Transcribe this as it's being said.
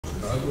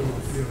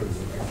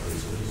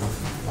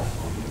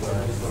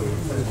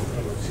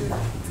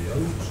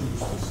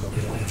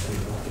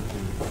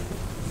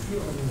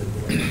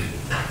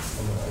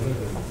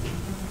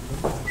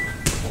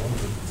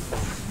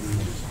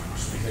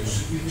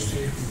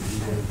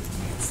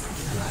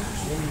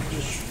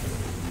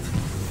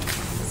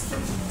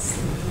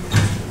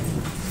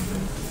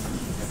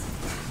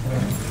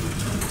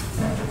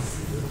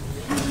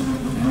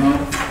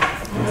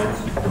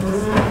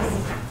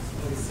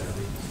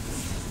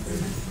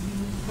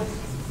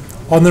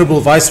Honorable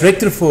Vice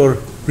Rector for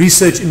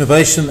Research,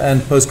 Innovation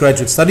and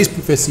Postgraduate Studies,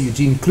 Professor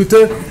Eugene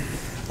Klute.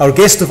 Our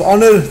guest of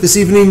honor this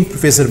evening,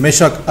 Professor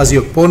Meshack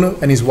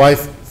Aziokpono and his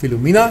wife,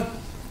 Philomena.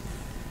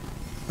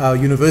 Our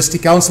University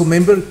Council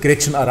member,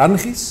 Gretchen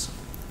Arangis.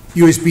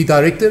 USB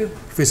Director,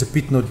 Professor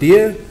Piet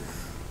Nodeer.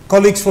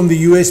 Colleagues from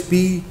the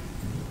USB,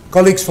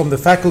 colleagues from the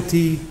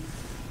faculty,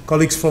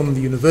 colleagues from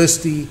the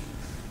university,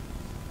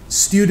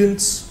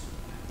 students,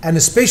 and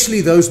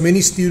especially those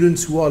many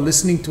students who are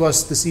listening to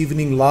us this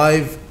evening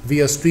live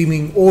via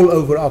streaming all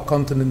over our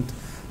continent,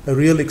 a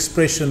real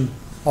expression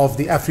of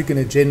the African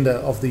agenda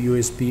of the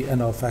USB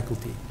and our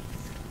faculty.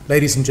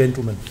 Ladies and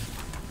gentlemen,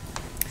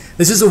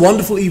 this is a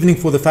wonderful evening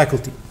for the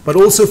faculty, but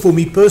also for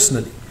me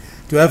personally,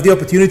 to have the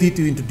opportunity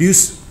to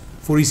introduce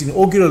for his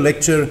inaugural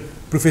lecture,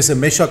 Professor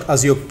Meshack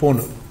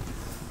Aziokpono,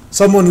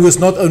 someone who is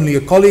not only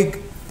a colleague,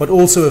 but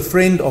also a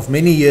friend of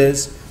many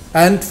years,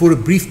 and for a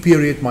brief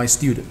period, my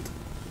student.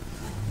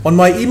 On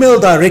my email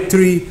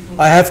directory,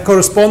 I have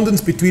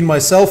correspondence between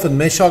myself and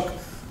Meshack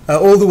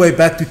all the way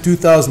back to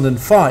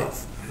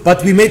 2005.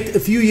 But we met a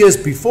few years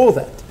before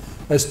that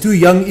as two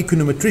young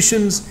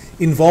econometricians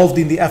involved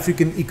in the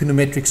African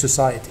Econometric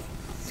Society.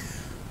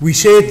 We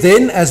shared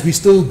then, as we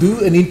still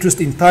do, an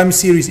interest in time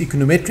series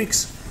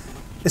econometrics,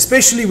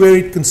 especially where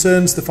it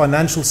concerns the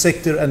financial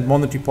sector and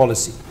monetary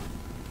policy.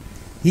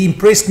 He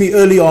impressed me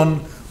early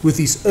on with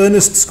his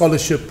earnest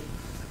scholarship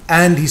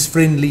and his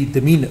friendly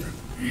demeanor.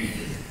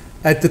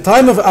 At the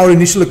time of our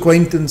initial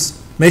acquaintance,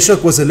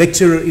 Meshack was a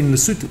lecturer in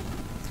Lesotho,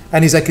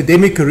 and his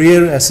academic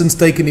career has since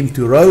taken him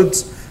to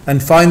Rhodes,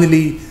 and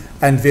finally,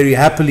 and very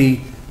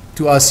happily,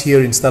 to us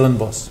here in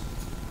Stellenbosch.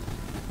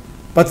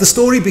 But the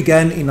story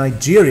began in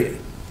Nigeria,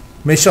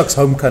 Meshack's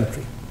home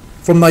country.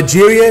 From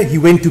Nigeria, he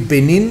went to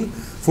Benin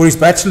for his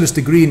bachelor's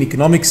degree in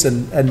economics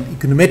and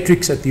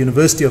econometrics at the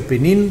University of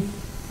Benin,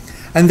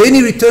 and then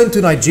he returned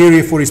to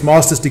Nigeria for his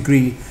master's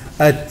degree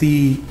at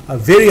the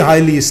very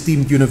highly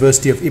esteemed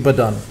University of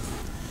Ibadan.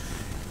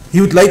 He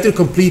would later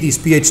complete his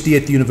PhD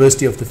at the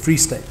University of the Free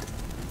State.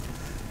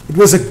 It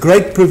was a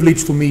great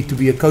privilege for me to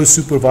be a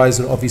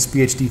co-supervisor of his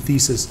PhD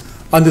thesis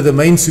under the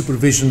main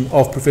supervision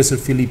of Professor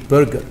Philippe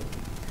Berger.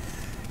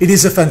 It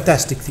is a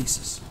fantastic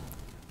thesis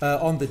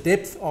on the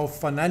depth of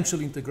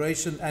financial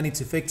integration and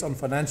its effects on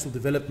financial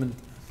development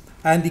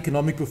and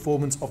economic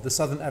performance of the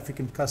Southern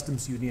African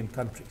Customs Union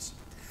countries.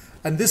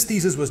 And this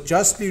thesis was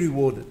justly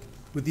rewarded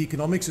with the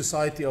Economic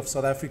Society of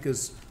South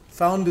Africa's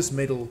Founders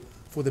Medal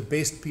for the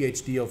best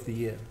PhD of the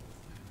year.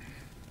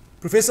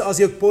 Professor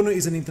Aziokpono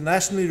is an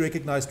internationally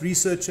recognized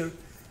researcher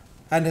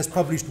and has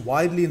published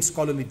widely in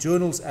scholarly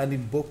journals and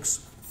in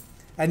books,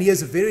 and he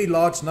has a very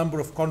large number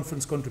of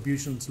conference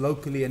contributions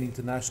locally and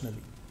internationally.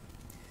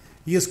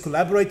 He has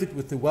collaborated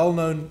with the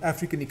well-known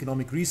African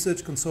Economic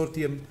Research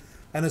Consortium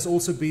and has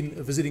also been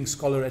a visiting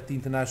scholar at the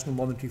International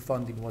Monetary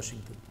Fund in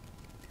Washington.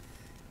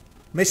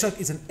 Meshack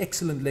is an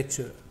excellent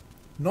lecturer,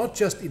 not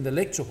just in the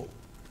lecture hall,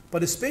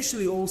 but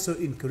especially also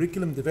in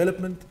curriculum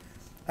development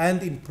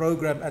and in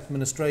program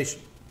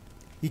administration.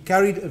 He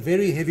carried a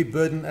very heavy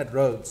burden at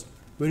Rhodes,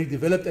 where he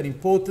developed an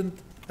important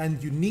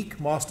and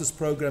unique master's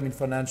program in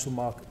financial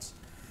markets.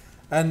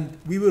 And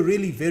we were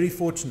really very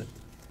fortunate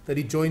that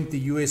he joined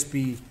the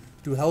USB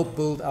to help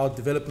build our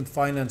development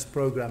finance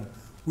program,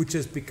 which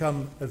has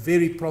become a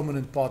very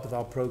prominent part of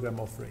our program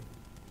offering.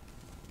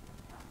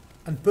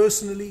 And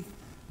personally,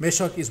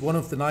 Meshack is one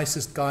of the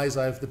nicest guys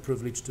I have the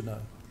privilege to know.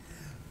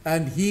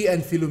 And he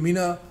and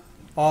Philomena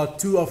are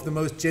two of the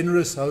most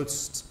generous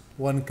hosts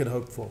one can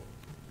hope for.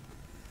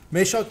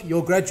 Meshack,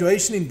 your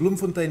graduation in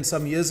Bloemfontein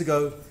some years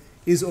ago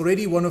is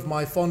already one of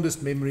my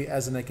fondest memories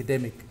as an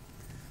academic.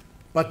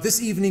 But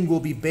this evening will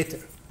be better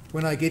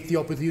when I get the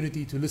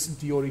opportunity to listen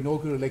to your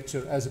inaugural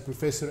lecture as a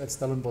professor at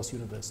Stellenbosch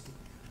University.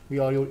 We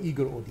are your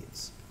eager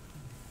audience.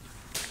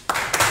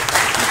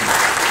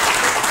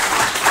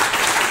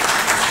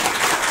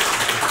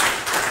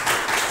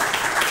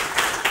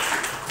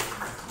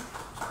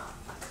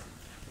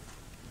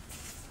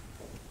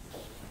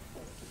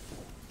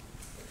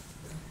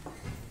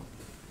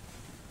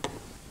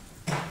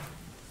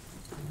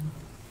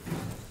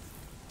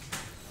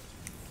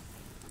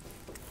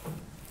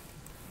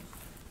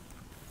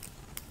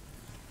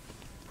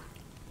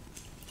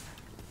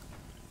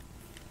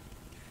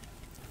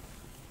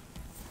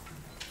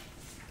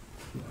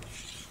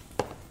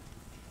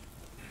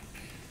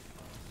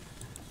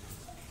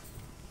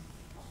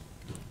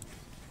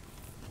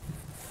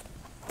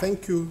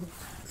 Thank you,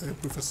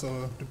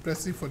 Professor Du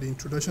Plessis, for the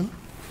introduction.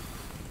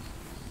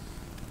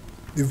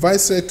 The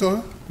Vice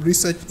Rector,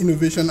 Research,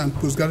 Innovation and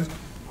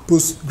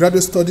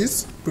Postgraduate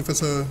Studies,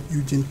 Professor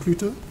Eugene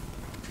Clutter,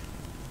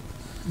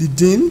 the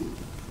Dean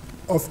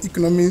of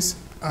Economics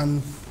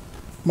and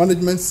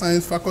Management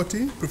Science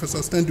Faculty,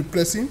 Professor Sten du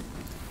Plessis,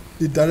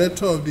 the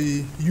Director of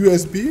the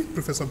USB,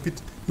 Professor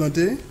Pete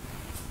Node,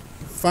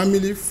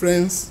 family,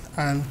 friends,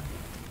 and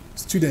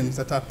students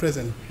that are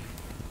present.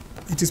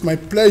 It is my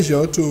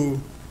pleasure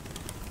to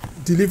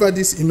deliver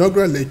this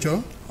inaugural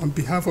lecture on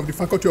behalf of the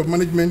Faculty of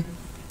Management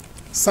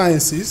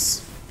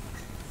Sciences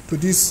to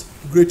this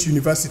great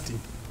university,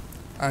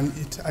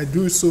 and I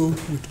do so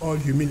with all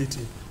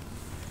humility.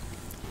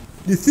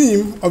 The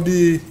theme of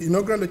the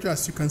inaugural lecture,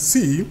 as you can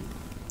see,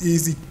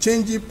 is the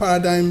changing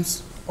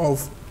paradigms of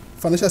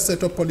financial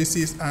sector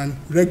policies and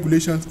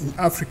regulations in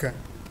Africa,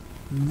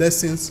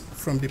 lessons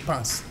from the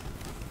past.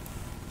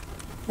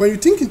 When you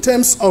think in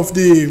terms of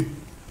the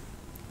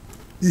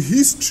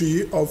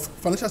history of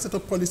financial sector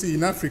policy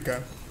in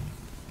Africa,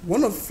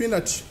 one of the things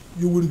that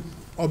you will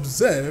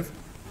observe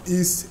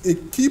is a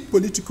key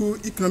political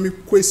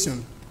economic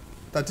question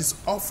that is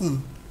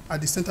often at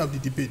the center of the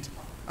debate.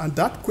 And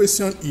that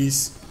question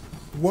is,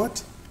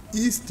 what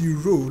is the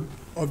role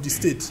of the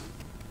state?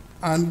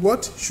 And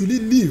what should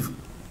it leave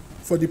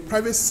for the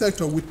private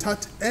sector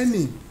without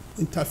any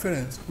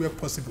interference where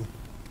possible?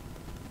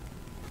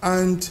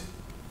 And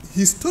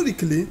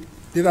historically,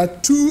 there are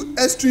two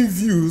extreme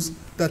views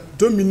that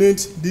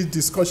dominate this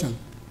discussion.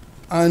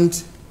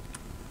 And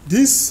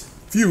these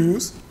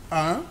views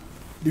are,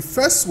 the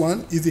first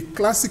one is the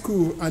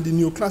classical and the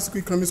neoclassical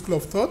economic school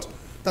of thought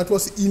that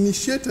was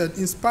initiated,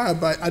 inspired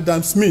by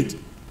Adam Smith,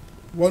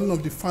 one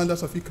of the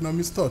founders of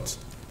economic thought.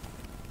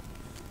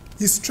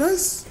 He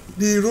stressed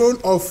the role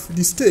of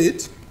the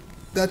state,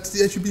 that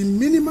there should be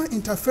minimal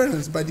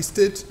interference by the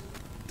state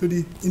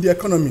in the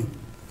economy,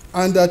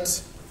 and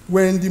that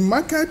when the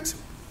market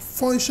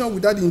functions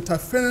without the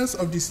interference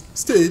of the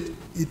state,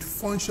 it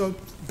functions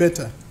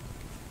better.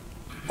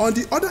 On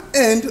the other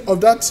end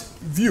of that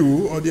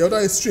view, or the other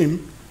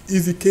extreme,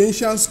 is the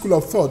Keynesian school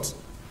of thought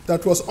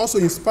that was also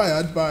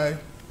inspired by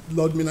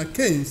Lord Maynard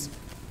Keynes.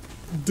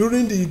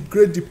 During the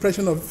Great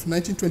Depression of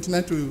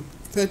 1929 to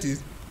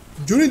 30s,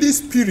 during this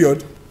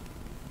period,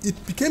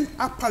 it became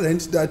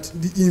apparent that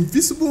the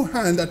invisible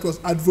hand that was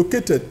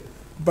advocated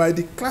by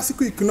the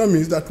classical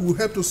economists that would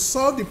help to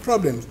solve the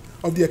problems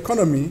of the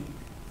economy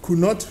could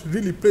not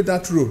really play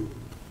that role.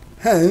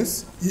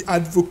 Hence, he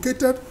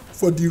advocated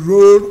for the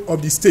role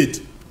of the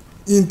state.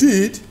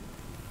 Indeed,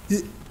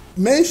 he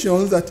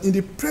mentions that in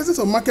the presence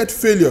of market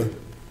failure,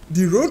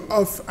 the role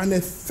of an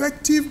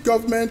effective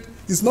government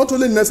is not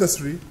only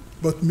necessary,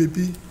 but may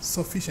be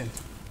sufficient.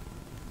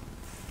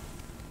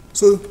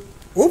 So,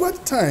 over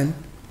time,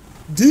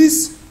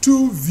 these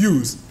two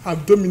views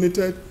have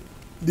dominated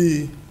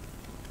the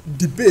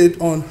debate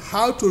on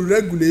how to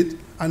regulate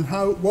and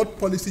what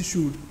policy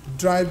should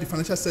drive the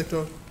financial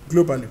sector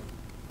globally.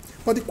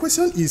 But the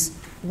question is,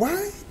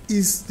 why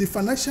is the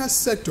financial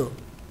sector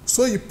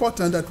so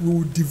important that we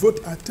will devote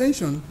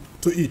attention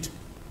to it?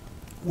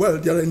 Well,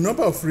 there are a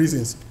number of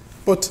reasons.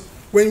 But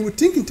when we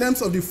think in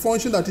terms of the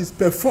function that is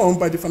performed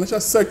by the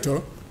financial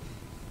sector,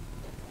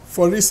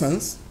 for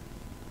instance,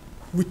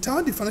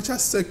 without the financial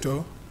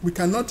sector, we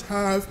cannot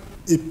have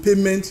a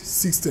payment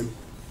system.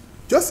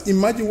 Just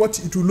imagine what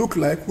it will look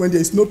like when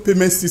there is no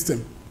payment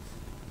system.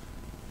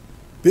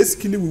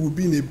 Basically, we will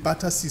be in a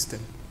barter system,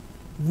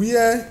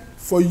 where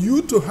for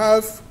you to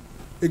have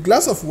a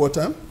glass of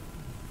water,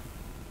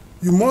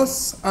 you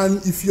must, and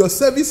if your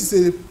service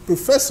is a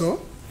professor,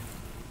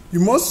 you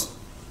must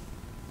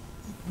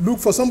look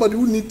for somebody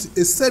who needs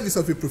a service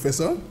of a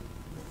professor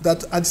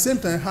that at the same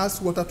time has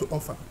water to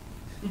offer.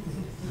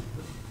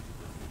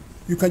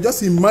 You can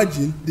just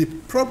imagine the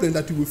problem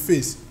that you will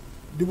face,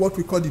 what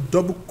we call the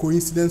double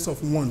coincidence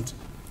of want.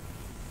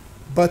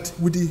 But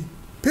with the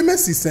payment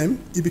system,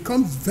 it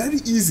becomes very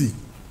easy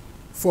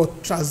for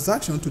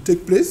transaction to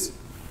take place.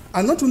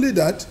 And not only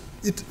that,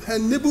 it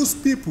enables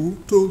people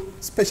to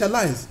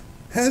specialize.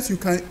 Hence, you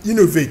can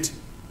innovate.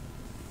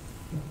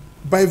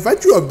 By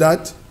virtue of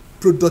that,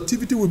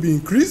 productivity will be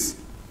increased,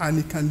 and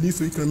it can lead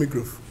to economic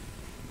growth.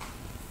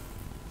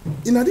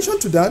 In addition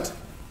to that,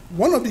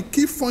 one of the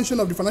key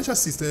functions of the financial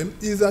system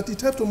is that it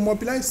helps to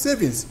mobilize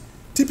savings.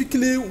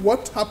 Typically,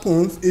 what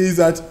happens is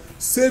that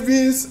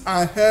savings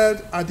are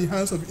held at the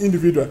hands of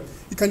individuals.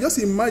 You can just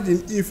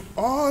imagine if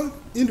all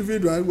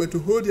individuals were to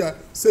hold their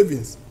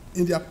savings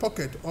in their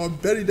pocket or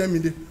bury them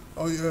in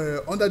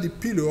under the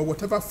pillow or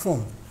whatever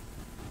form,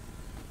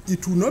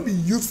 it will not be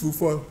useful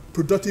for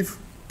productive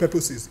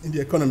purposes in the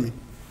economy.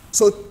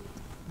 So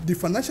the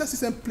financial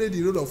system plays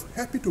the role of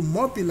helping to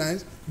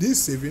mobilize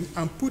these savings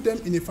and put them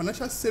in a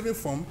financial saving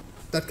form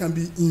that can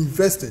be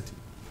invested,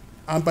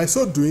 and by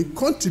so doing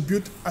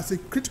contribute as a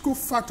critical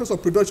factors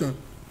of production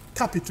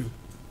capital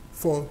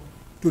to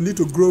lead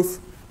to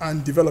growth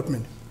and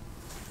development.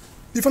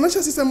 The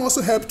financial system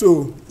also helps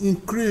to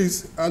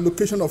increase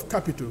allocation of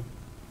capital,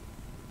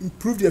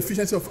 improve the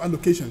efficiency of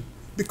allocation,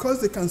 because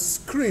they can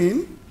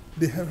screen,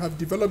 they have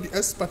developed the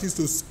expertise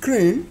to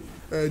screen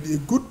a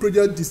good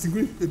project,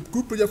 distinguish a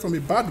good project from a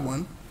bad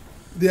one,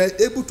 they are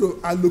able to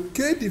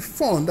allocate the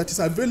fund that is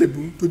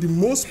available to the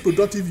most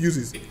productive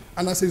uses,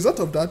 and as a result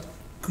of that,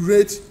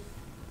 create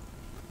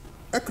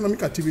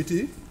economic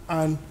activity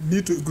and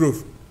lead to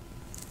growth.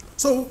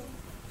 So,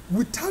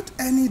 without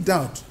any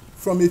doubt,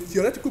 from a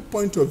theoretical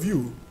point of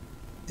view,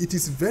 it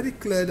is very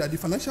clear that the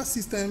financial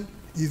system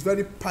is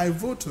very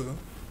pivotal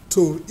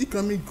to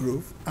economic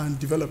growth and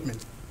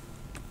development.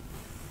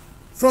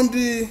 From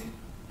the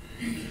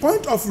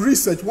point of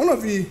research, one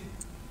of the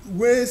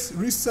ways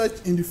research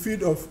in the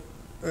field of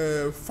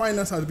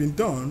finance has been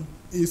done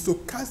is to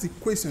cast the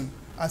question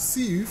as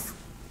if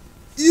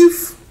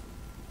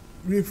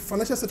the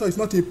financial sector is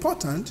not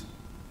important,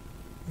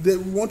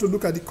 then we want to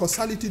look at the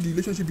causality, the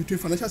relationship between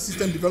financial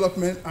system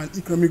development and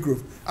economic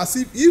growth. As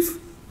if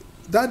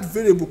that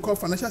variable called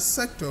financial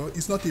sector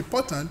is not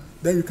important,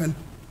 then we can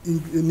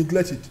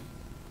neglect it.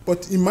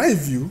 But in my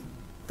view,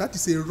 that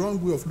is a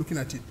wrong way of looking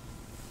at it.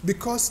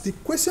 Because the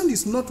question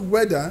is not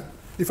whether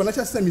the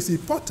financial system is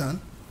important,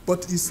 but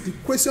it's the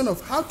question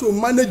of how to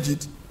manage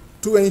it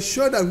to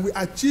ensure that we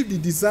achieve the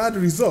desired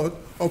result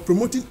of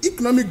promoting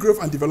economic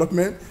growth and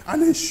development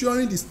and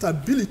ensuring the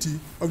stability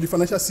of the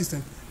financial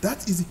system.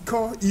 That is the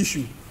core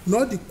issue,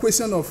 not the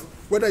question of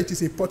whether it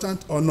is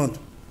important or not.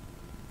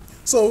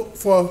 So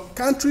for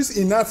countries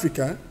in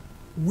Africa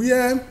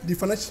where the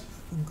financial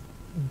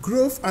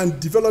growth and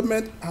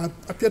development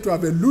appear to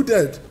have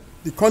eluded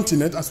the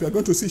continent, as we are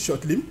going to see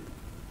shortly,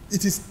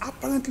 it is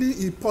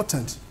apparently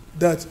important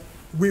that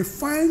we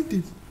find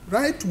the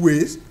right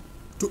ways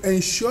to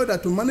ensure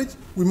that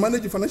we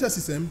manage the financial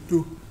system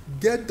to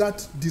get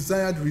that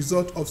desired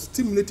result of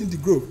stimulating the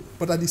growth,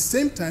 but at the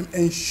same time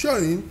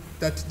ensuring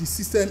that the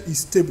system is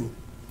stable.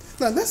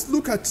 Now let's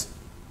look at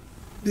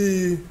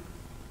a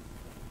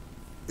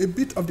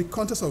bit of the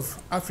context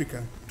of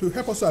Africa to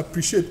help us to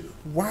appreciate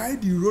why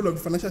the role of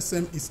the financial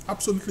system is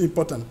absolutely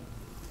important.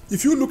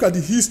 If you look at the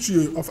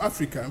history of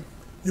Africa,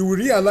 you will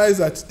realize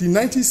that the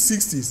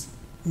 1960s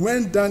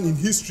went down in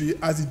history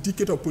as a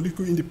decade of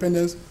political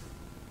independence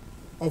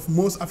of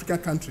most African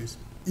countries.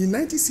 In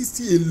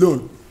 1960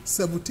 alone,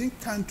 17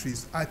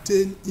 countries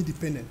attained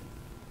independence.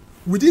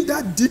 Within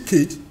that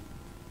decade,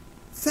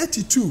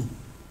 32,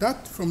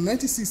 that from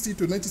 1960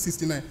 to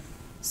 1969,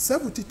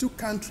 32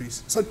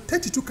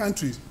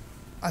 countries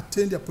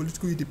attained their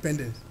political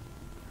independence.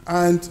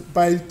 And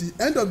by the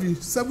end of the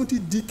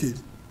 70th decade,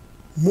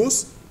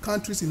 most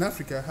countries in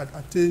Africa had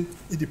attained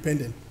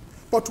independence.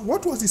 But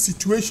what was the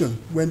situation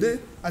when they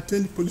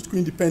attained political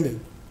independence?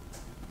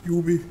 You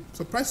will be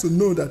surprised to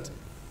know that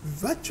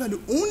virtually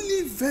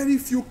only very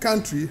few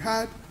countries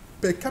had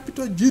per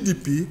capita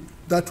GDP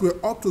that were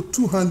up to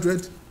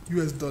 $200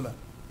 US.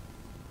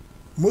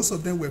 Most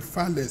of them were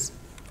far less.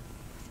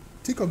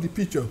 Think of the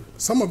picture.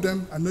 Some of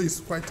them, I know it's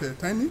quite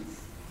tiny.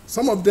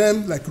 Some of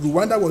them, like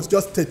Rwanda, was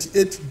just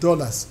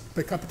 $38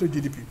 per capita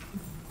GDP.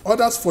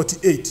 Others,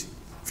 48,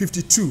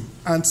 52,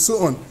 and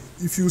so on.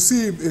 If you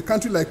see a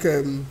country like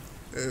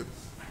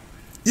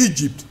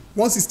Egypt,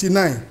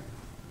 169,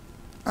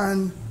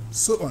 and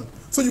so on.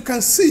 So you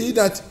can see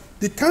that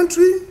the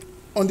country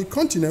on the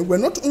continent were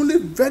not only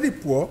very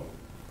poor,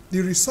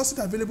 the resources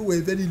available were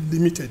very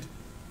limited.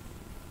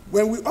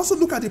 When we also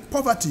look at the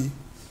poverty,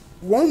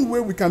 one way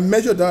we can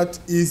measure that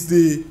is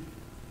the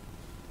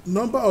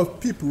number of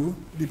people,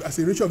 as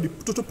a ratio of the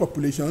total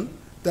population,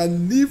 that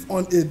live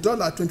on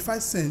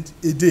 $1.25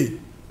 a day.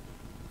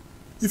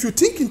 If you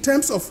think in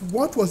terms of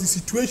what was the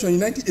situation in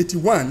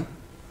 1981,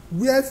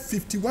 where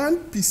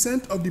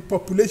 51% of the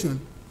population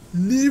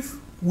live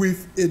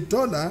with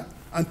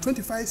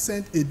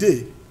 $1.25 a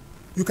day,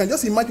 you can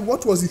just imagine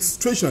what was the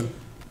situation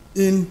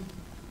in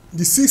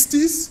the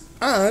 60s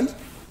and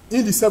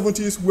in the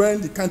 70s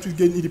when the country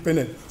gained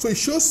independence. So it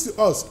shows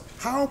us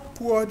how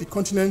poor the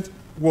continent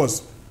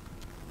was.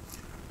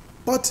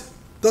 But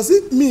does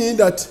it mean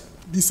that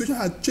the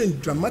situation has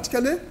changed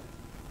dramatically?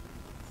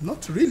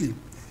 Not really.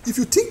 If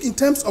you think in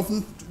terms of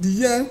the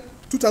year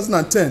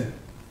 2010,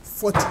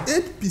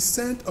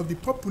 48% of the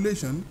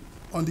population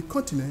on the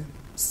continent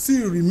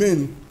still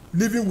remain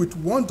living with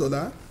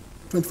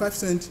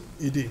 $1.25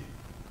 a day.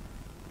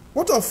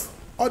 What of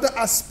other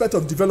aspects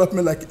of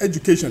development like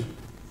education?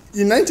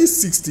 In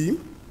 1960,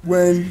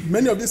 when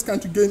many of these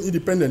countries gained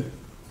independence,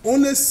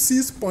 only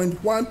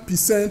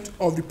 6.1%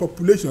 of the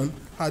population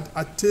had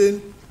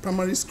attained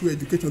primary school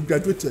education,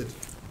 graduated.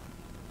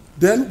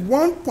 Then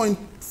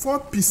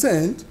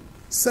 1.4%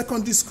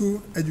 secondary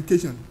school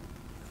education,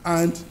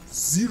 and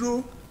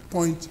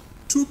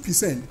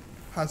 0.2%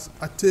 has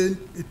attained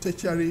a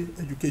tertiary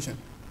education.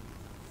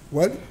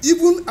 Well,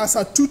 even as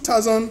at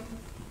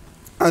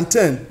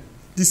 2010,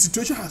 the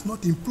situation has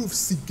not improved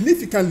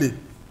significantly.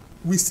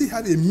 We still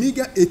have a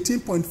meager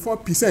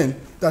 18.4%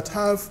 that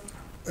have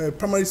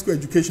primary school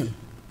education,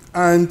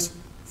 and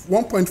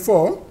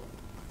 1.4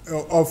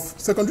 of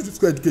secondary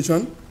school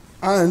education,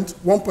 and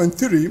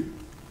 1.3,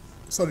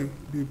 sorry,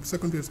 the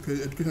secondary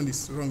school education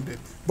is wrong there,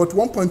 but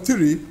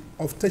 1.3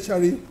 of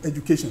tertiary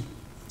education.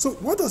 So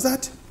what does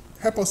that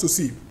help us to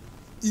see?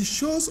 It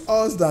shows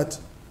us that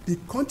the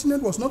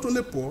continent was not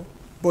only poor,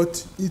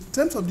 but in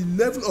terms of the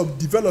level of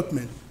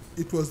development,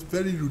 it was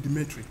very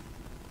rudimentary.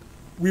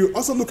 We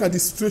also look at the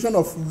situation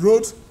of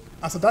roads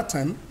as at that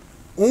time.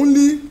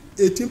 Only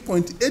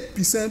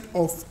 18.8%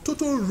 of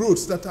total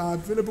roads that are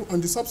available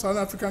on the sub-Saharan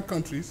African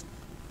countries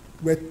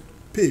were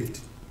paved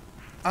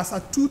as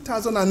at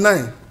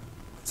 2009.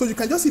 So you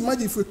can just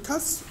imagine if we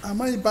cast our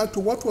mind back to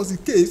what was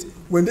the case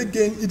when they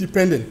gained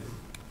independence.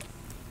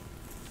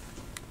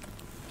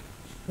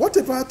 What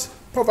about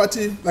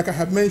poverty, like I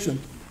have mentioned?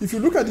 If you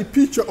look at the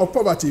picture of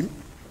poverty,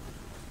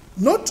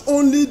 not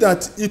only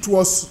that it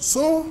was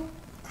so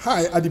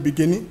high at the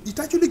beginning, it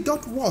actually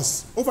got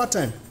worse over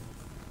time.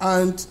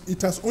 And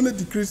it has only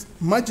decreased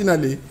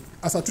marginally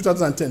as of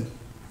 2010.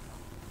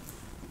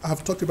 I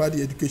have talked about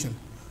the education.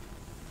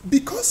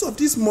 Because of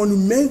these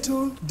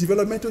monumental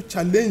developmental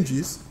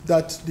challenges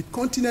that the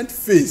continent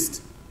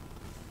faced,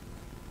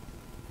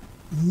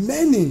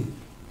 many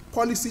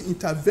policy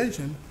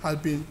interventions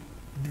have been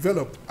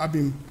developed, have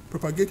been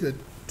propagated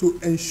to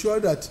ensure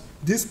that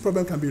this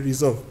problem can be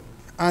resolved.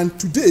 And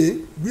today,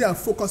 we are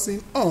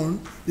focusing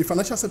on the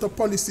financial sector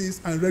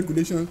policies and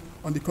regulations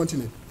on the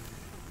continent.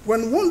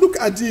 When one look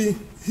at the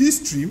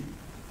history,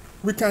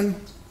 we can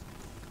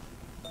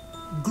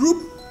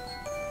group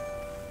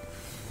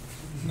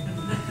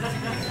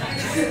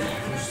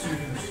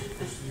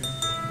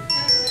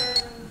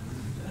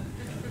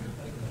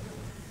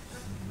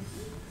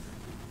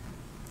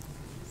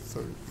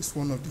sorry, it's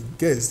one of the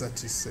guests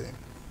that is saying.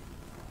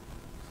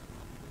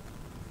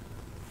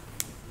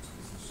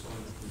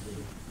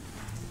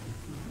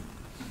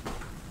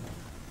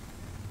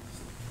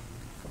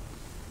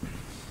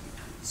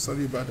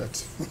 Sorry about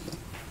that.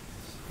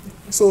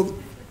 So,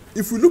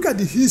 if we look at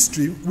the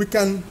history, we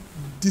can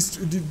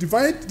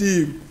divide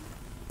the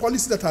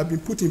policies that have been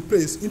put in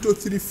place into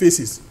three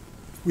phases.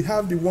 We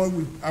have the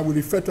one I will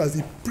refer to as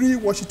the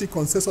pre-Washington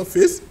consensus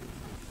phase,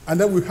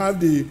 and then we have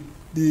the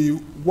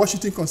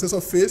Washington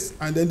consensus phase,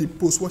 and then the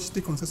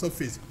post-Washington consensus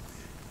phase.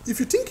 If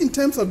you think in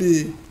terms of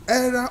the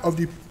era of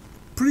the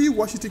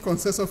pre-Washington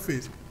consensus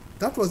phase,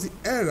 that was the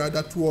era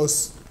that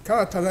was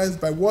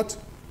characterized by what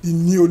the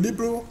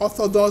neoliberal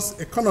orthodox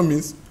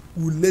economists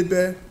would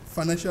label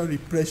financial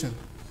repression.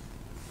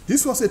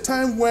 This was a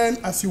time when,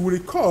 as you will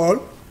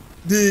recall,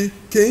 the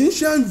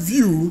Keynesian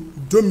view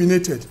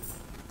dominated.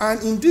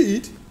 And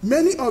indeed,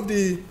 many of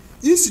the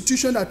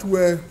institutions that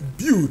were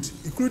built,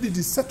 including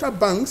the central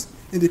banks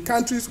in the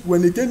countries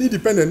when they gained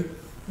independence,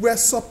 were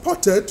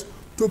supported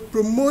to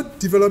promote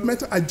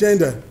developmental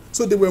agenda.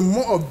 So they were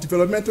more of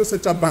developmental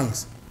central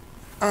banks.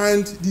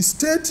 And the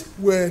state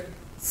were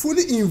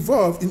fully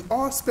involved in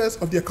all aspects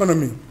of the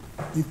economy,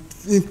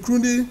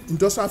 including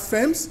industrial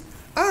firms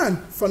and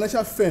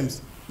financial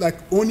firms, like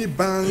owning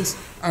banks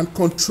and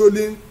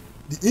controlling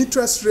the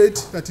interest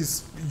rate that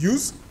is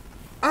used,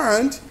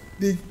 and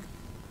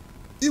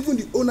even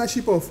the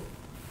ownership of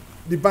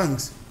the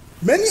banks.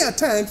 Many a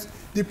times,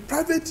 the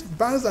private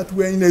banks that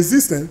were in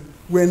existence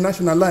were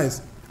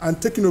nationalized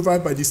and taken over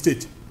by the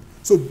state.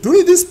 So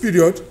during this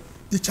period,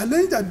 the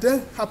challenge that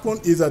then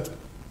happened is that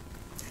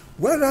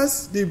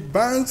whereas the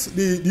banks,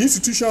 the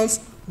institutions,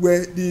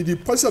 where the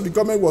policy of the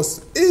government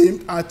was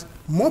aimed at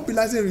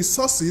mobilizing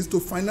resources to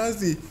finance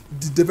the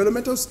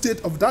developmental state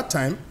of that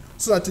time,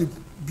 so that it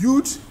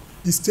build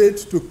the state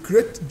to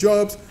create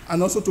jobs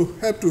and also to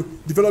help to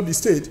develop the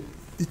state.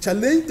 The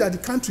challenge that the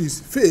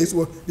countries faced,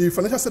 or the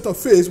financial sector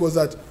faced, was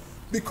that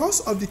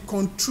because of the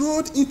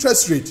controlled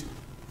interest rate,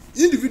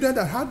 individuals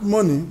that had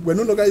money were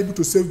no longer able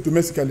to save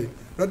domestically.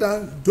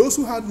 Rather, those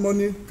who had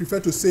money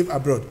preferred to save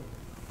abroad,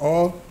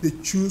 or they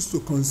choose to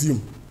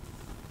consume.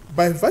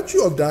 By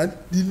virtue of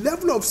that, the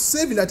level of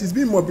saving that is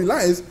being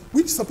mobilized,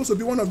 which is supposed to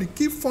be one of the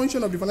key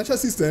functions of the financial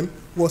system,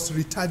 was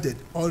retarded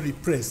or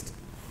repressed.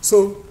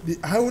 So the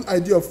whole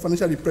idea of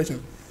financial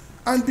repression.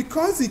 And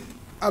because the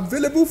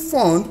available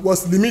fund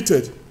was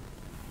limited,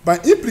 by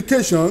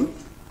implication,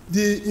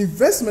 the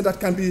investment that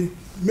can be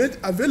made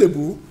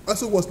available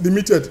also was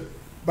limited.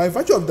 By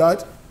virtue of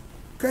that,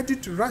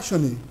 credit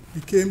rationing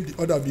became the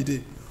order of the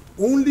day.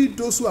 Only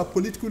those who were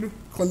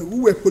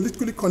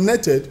politically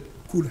connected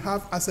could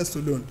have access to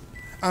loan.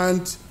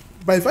 And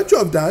by virtue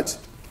of that,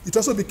 it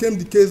also became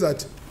the case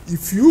that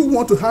if you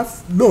want to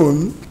have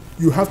loan,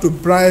 you have to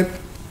bribe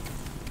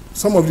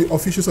some of the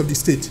officials of the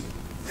state.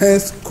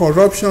 Hence,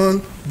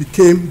 corruption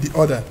became the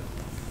order.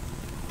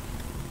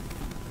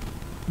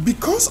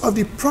 Because of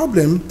the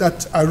problem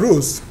that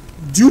arose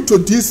due to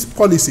these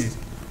policies,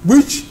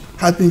 which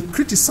had been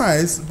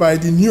criticized by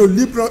the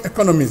neoliberal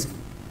economists,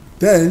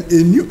 then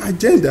a new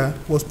agenda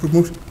was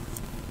promoted,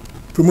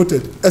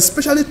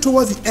 especially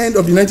towards the end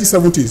of the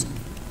 1970s,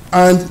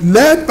 and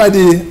led by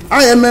the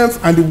IMF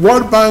and the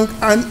World Bank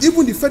and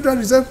even the Federal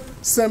Reserve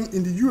System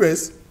in the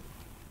US.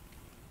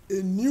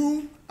 A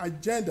new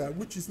agenda,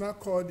 which is now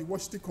called the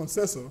Washington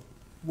Consensus,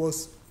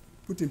 was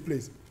put in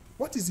place.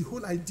 What is the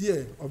whole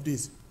idea of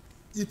this?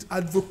 It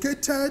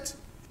advocated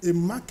a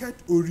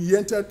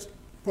market-oriented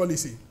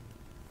policy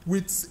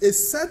with a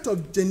set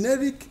of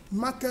generic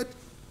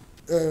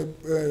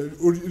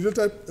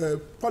market-oriented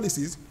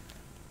policies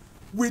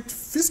with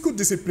fiscal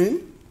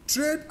discipline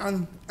trade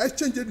and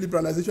exchange rate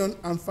liberalization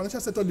and financial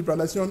sector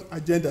liberalization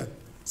agenda.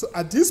 So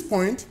at this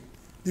point,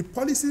 the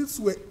policies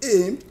were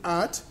aimed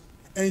at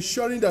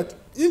ensuring that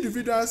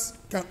individuals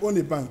can own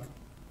a bank,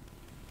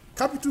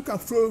 capital can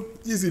flow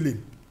easily,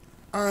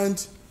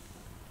 and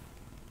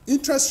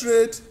interest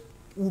rate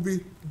will be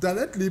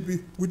directly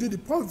within the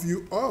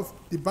purview of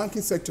the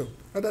banking sector,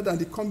 rather than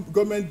the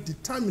government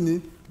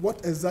determining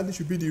what exactly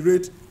should be the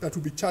rate that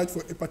will be charged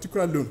for a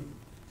particular loan.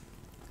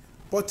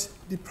 But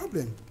the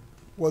problem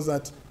was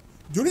that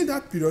during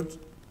that period,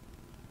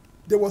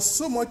 there was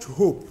so much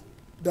hope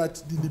that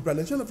the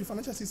liberalization of the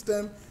financial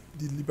system,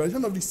 the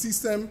liberalization of the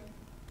system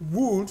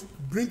would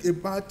bring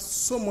about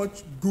so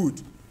much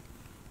good.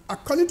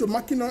 According to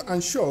Mackinac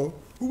and Shaw,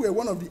 who were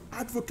one of the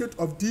advocates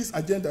of this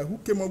agenda, who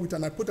came up with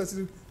an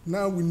hypothesis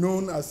now we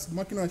known as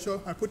Mackinac and Shaw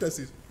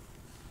hypothesis,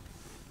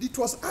 it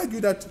was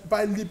argued that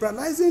by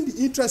liberalizing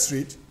the interest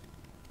rate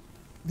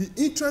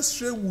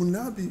will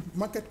now be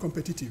market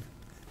competitive.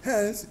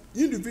 Hence,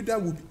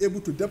 individuals will be able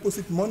to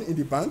deposit money in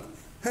the bank.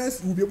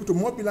 Hence, we'll be able to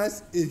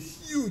mobilize a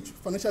huge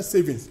financial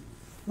savings.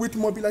 With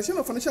mobilization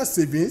of financial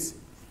savings,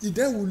 it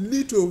then will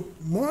lead to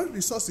more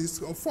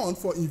resources or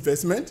funds for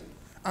investment.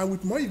 And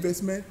with more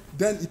investment,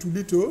 then it will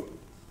lead to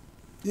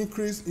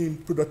increase in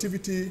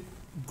productivity,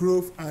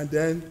 growth, and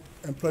then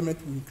employment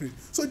will increase.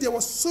 So there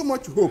was so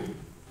much hope.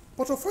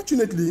 But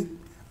unfortunately,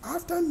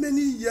 after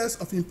many years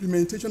of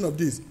implementation of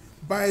this,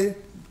 by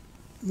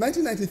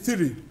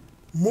 1993,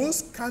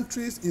 most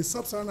countries in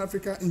sub-Saharan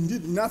Africa,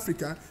 indeed in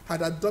Africa,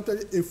 had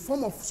adopted a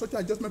form of social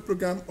adjustment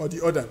program or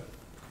the other.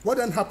 What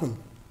then happened?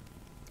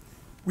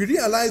 We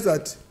realized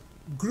that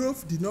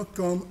growth did not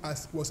come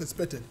as was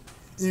expected.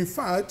 In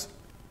fact,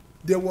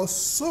 there was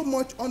so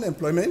much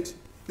unemployment,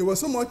 there was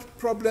so much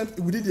problems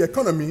within the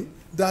economy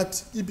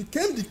that it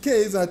became the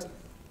case that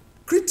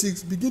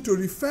critics begin to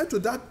refer to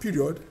that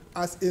period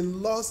as a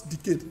lost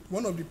decade.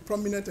 One of the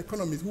prominent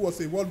economists, who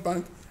was a World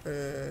Bank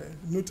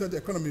noted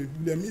economist,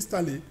 William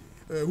Easterly,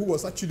 who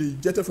was actually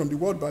ejected from the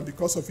World Bank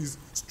because of his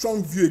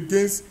strong view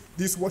against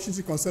these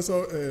Washington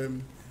consensus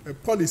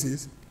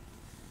policies,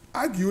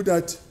 argued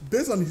that,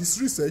 based on his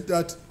research,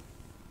 that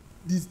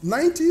the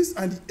 90s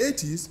and the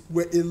 80s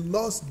were a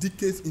lost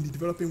decades in the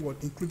developing world,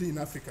 including in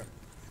Africa.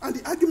 And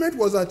the argument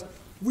was that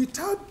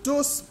without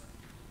those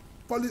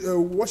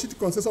Washington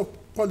consensus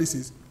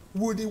policies,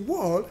 would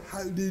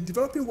the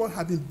developing world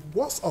have been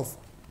worse off?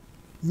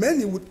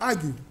 Many would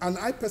argue, and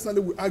I personally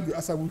would argue,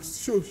 as I will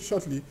show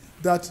shortly,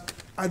 that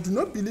I do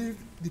not believe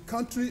the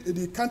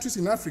countries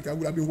in Africa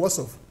would have been worse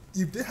off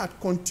if they had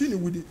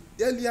continued with the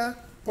earlier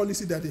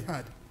policy that they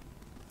had.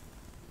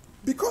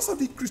 Because of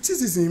the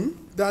criticism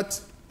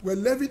that were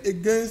levied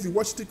against the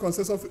Washington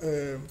consensus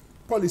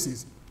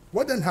policies,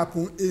 what then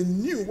happened?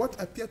 What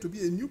appeared to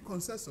be a new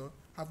consensus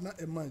have now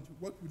emerged,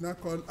 what we now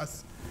call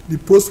as the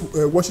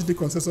post-Washington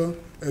consensus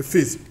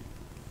phase.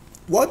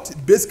 What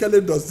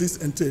basically does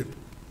this entail?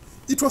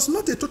 It was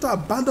not a total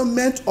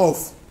abandonment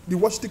of the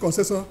Washington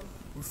consensus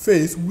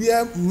phase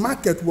where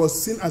market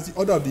was seen as the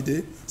order of the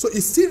day. So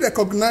it still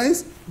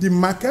recognized the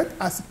market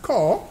as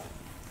core.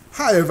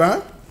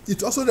 However,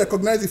 it also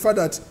recognized the fact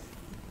that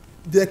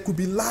there could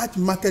be large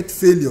market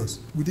failures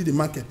within the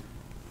market.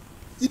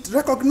 It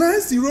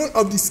recognized the role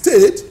of the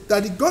state,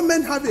 that the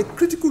government have a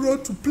critical role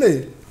to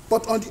play.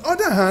 But on the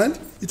other hand,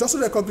 it also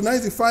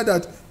recognized the fact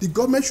that the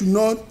government should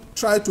not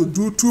try to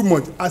do too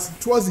much, as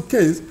it was the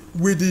case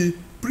with the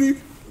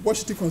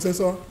pre-Washington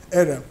consensus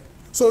era.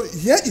 So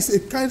here is a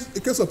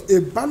case of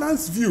a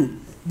balanced view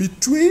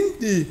between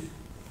the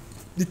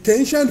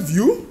Keynesian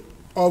view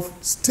of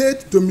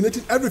state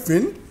dominating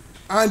everything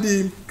and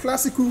the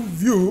classical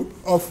view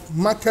of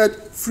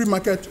free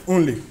market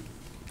only.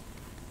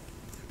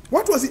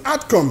 What was the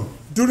outcome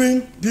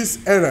during this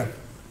era,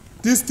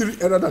 these three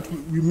eras that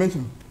we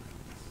mentioned?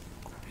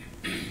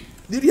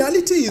 The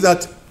reality is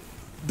that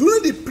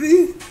during the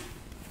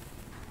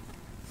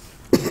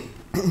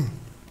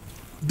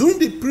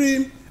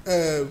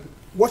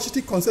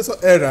pre-Washington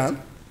consensus era,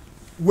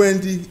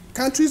 when the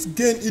countries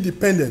gained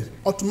independence,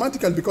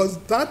 automatically, because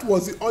that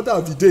was the order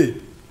of the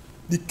day,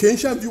 the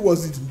Keynesian view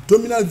was the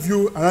dominant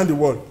view around the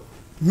world.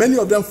 Many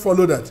of them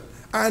followed that.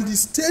 And the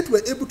states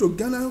were able to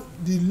garner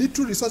the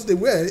little resources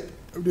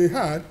they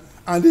had,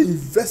 and they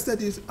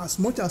invested it as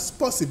much as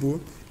possible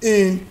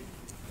in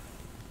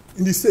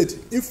the state.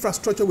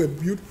 Infrastructure were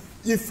built.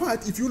 In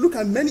fact, if you look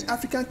at many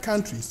African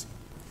countries,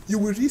 you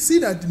will see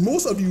that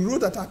most of the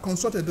roads that are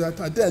constructed, that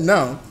are there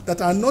now,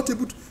 that are not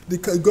able to, the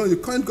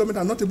current government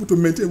are not able to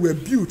maintain, were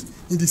built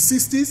in the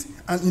 60s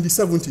and in the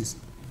 70s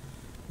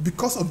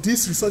because of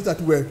these resources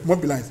that were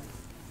mobilized.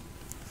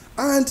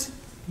 And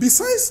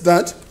besides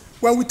that,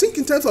 when we think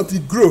in terms of the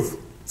growth,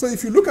 so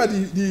if you look at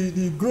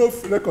the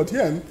growth record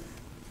here,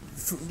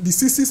 the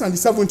 60s and the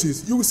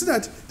 70s, you will see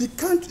that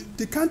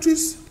the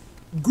countries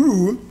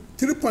grew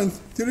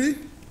 3.3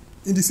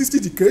 in the 60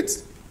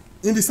 decades,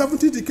 in the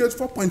 70 decades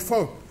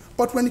 4.4.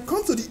 But when it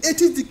comes to the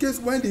 80 decades,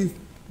 when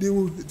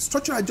the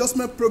structural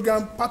adjustment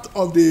program, part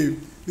of the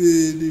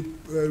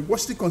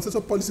Washington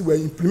consensus policy were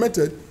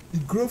implemented, the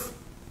growth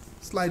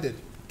slided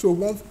to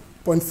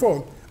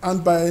 1.4.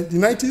 and by the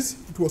 90s,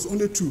 it was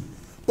only 2.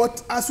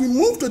 But as we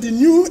move to the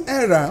new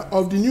era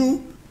of the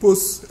new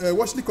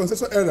post-Washington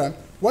Consensus era,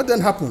 what then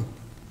happened?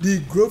 The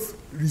growth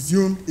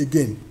resumed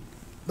again.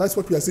 That's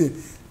what we are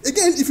saying.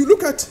 Again, if you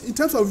look at, in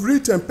terms of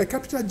return per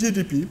capita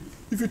GDP,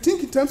 if you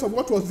think in terms of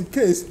what was the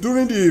case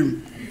during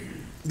the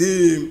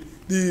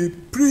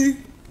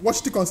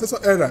pre-Washington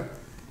Consensus era,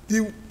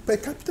 the per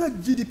capita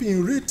GDP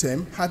in real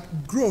term had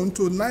grown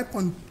to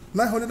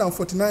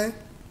 $949.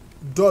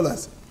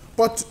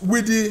 But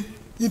with the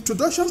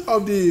introduction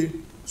of the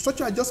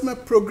structural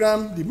adjustment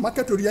program, the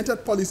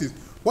market-oriented policies,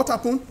 what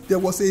happened? There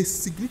was a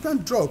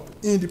significant drop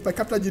in the per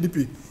capita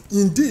GDP.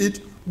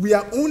 Indeed, we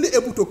are only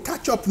able to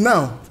catch up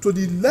now to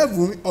the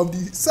level of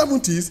the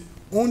 70s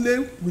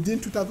only within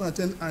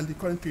 2010 and the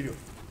current period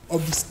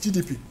of this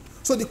GDP.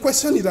 So the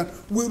question is that,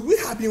 will we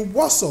have been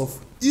worse off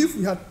if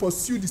we had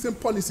pursued the same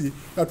policy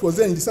that was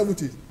there in the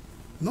 70s?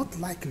 Not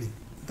likely.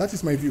 That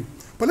is my view.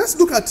 But let's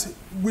look at,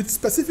 with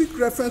specific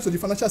reference to the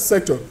financial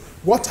sector,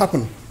 what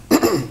happened.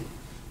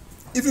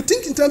 If you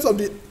think in terms of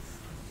the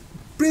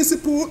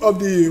principle of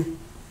the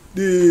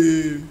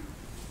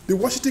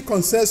Washington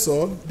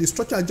Consensus, the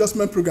Structural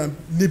Adjustment Program,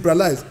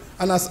 liberalized,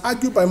 and as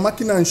argued by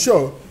Mackinnon and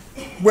Shaw,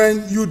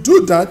 when you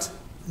do that,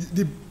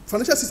 the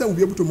financial system will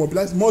be able to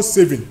mobilize more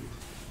saving,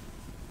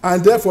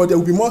 and therefore there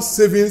will be more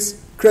savings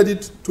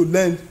credit to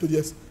lend to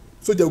the,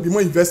 so there will be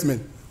more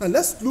investment. And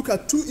let's look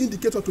at 2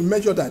 indicators to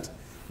measure that.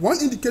 One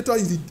indicator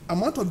is the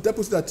amount of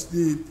deposit that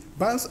the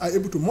banks are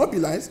able to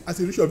mobilize as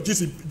a ratio of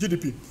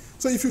GDP.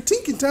 So if you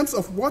think in terms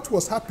of what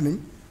was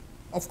happening,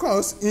 of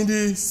course, in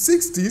the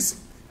 60s,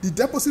 the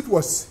deposit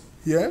was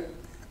here,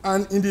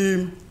 and in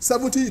the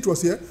 70s, it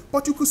was here.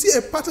 But you could see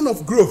a pattern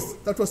of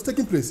growth that was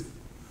taking place.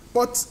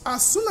 But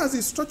as soon as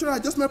the structural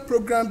adjustment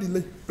program,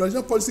 the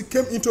liberalization policy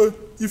came into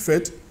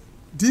effect,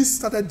 this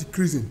started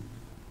decreasing.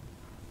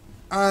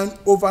 And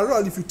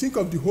overall, if you think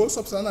of the whole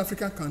sub-Saharan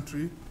African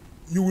country,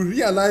 you will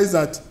realize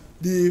that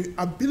the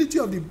ability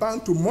of the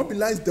bank to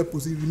mobilize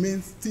deposits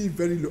remains still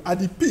very low. At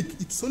the peak,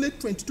 it's only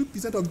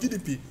 22% of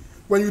GDP.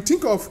 When you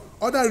think of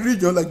other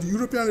regions like the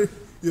European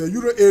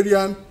Euro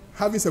area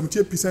having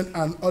 78%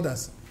 and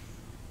others.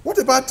 What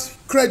about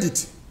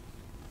credit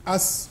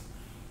as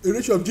a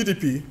ratio of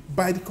GDP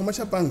by the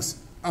commercial banks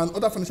and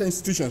other financial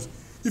institutions?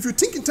 If you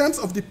think in terms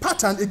of the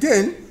pattern,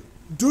 again,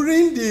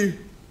 during the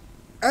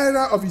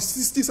era of the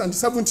 60s and the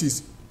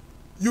 70s,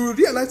 you will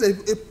realize a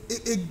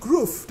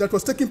growth that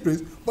was taking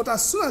place, but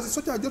as soon as the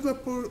Structural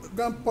Adjustment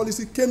Program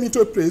policy came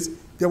into place,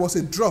 there was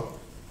a drop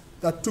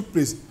that took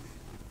place.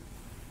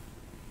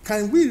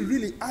 Can we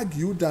really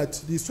argue that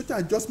the Structural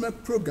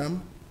Adjustment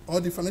Program or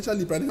the financial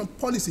liberalization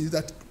policies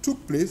that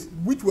took place,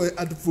 which were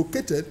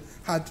advocated,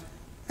 had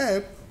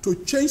helped to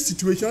change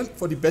situation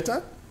for the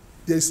better?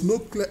 There is no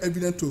clear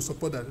evidence to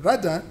support that.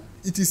 Rather,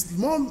 it is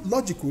more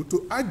logical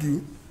to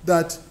argue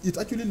that it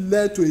actually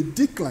led to a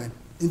decline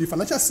in the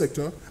financial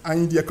sector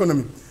and in the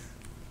economy.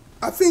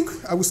 I think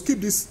I will skip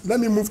this.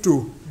 Let me move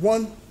to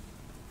one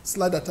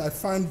slide that I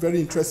find very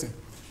interesting.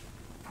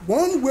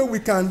 One way we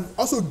can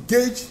also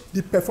gauge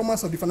the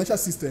performance of the financial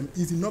system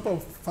is the number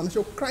of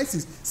financial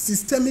crises,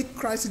 systemic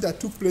crises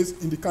that took place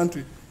in the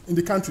countries.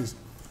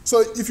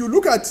 So if you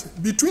look at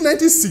between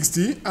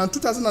 1960 and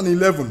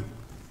 2011,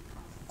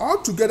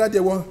 altogether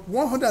there were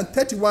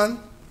 131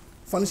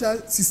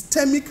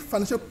 systemic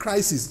financial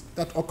crises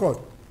that occurred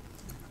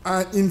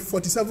in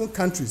 47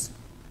 countries.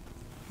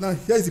 Now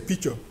here is the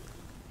picture.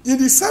 In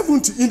the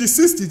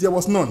 60s there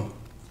was none.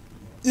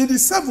 In the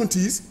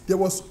 70s there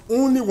was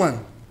only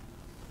one.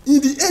 In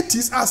the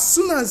 80s, as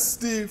soon as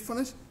the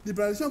financial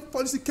liberalization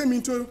policy came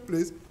into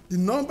place, the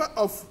number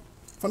of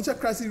financial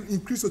crises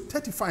increased to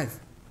 35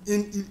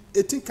 in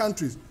 18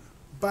 countries.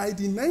 By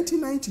the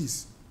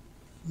 1990s,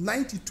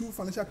 92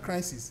 financial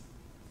crises,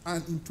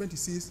 and in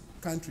 26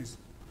 countries.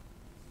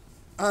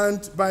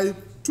 And by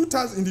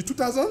 2000, in the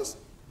 2000s,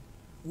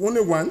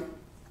 only one,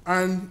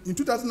 and in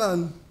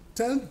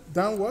 2010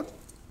 downward,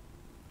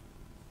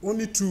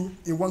 only 2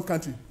 in one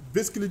country.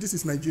 Basically, this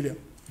is Nigeria.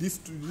 This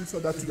or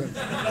that happened.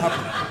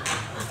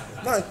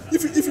 Now,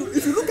 if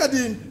you look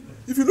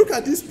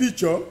at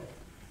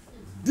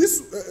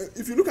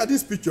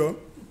this picture,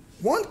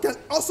 one can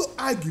also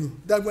argue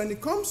that when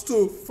it comes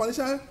to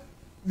financial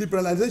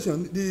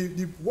liberalization,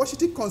 the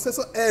Washington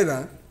Consensus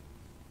era,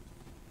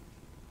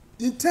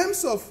 in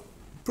terms of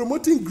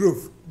promoting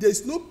growth, there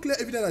is no clear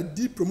evidence that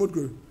did promote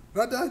growth.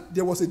 Rather,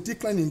 there was a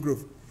decline in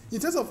growth. In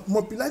terms of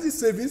mobilizing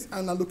savings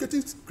and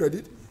allocating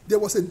credit, there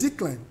was a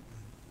decline.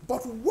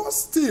 But worse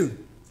still,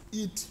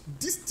 it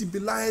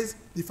destabilized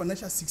the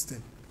financial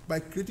system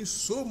by creating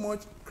so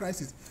much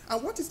crisis.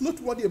 And what is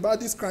noteworthy about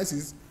this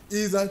crisis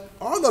is that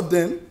all of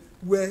them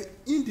were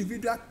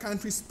individual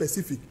country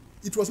specific.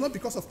 It was not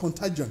because of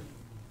contagion.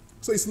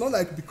 So it's not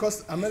like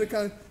because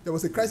there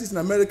was a crisis in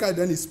America,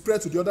 then it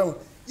spread to the other one.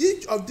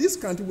 Each of these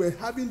countries were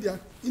having their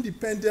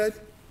independent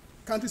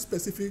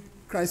country-specific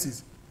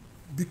crisis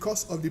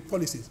because of the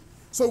policies.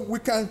 So we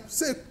can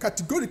say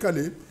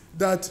categorically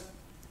that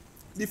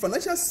the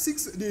financial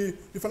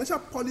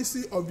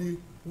policy of the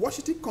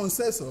Washington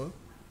Consensus,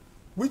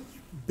 which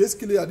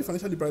basically at the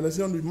financial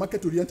liberalization with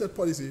market-oriented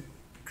policy,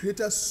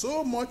 created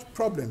so much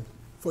problem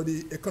for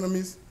the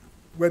economies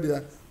where they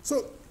are.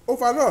 So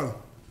overall,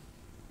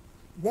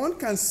 one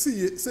can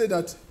say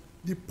that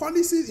the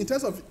policies in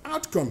terms of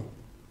outcome,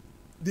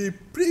 the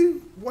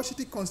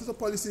pre-Washington consensus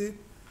policy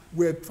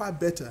were far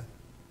better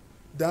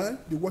than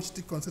the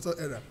Washington consensus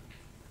era.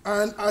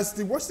 And as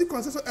the Washington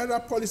consensus era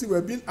policy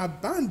were being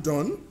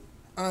abandoned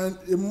and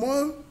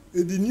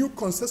the new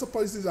consensus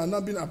policies are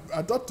now being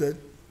adopted,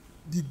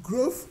 the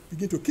growth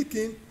begin to kick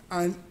in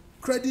and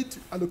credit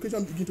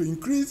allocation begin to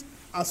increase,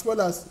 as well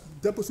as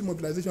deposit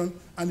mobilization,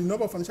 and the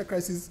number of financial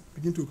crises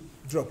begin to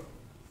drop.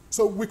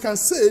 So we can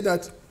say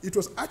that it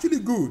was actually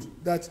good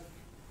that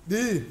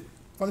the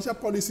financial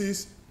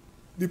policies,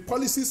 the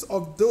policies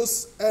of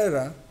those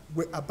era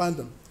were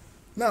abandoned.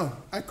 Now,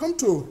 I come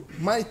to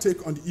my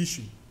take on the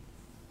issue.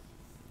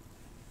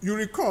 You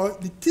recall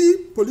the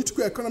key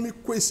political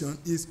economic question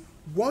is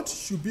what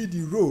should be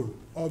the role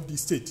of the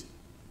state,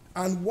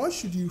 and what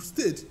should the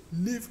state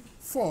leave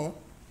for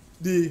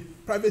the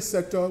private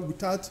sector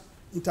without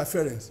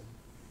interference.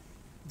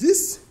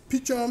 This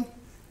picture,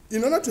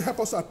 in order to help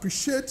us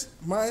appreciate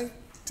my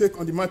take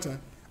on the matter,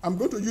 I'm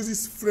going to use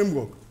this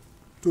framework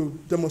to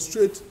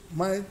demonstrate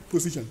my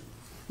position.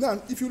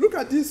 Now, if you look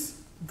at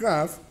this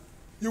graph,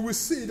 you will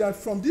see that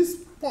from this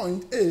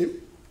point A,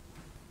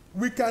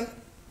 we can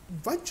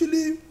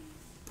virtually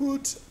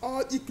put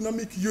all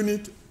economic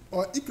unit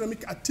or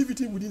economic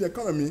activity within the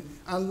economy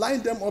and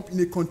line them up in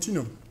a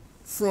continuum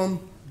from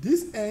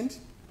this end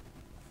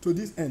to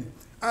this end.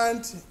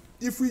 And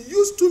if we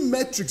use two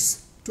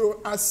metrics to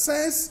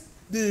assess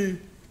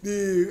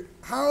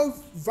how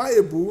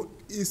viable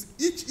is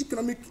each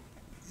economic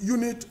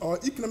unit or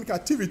economic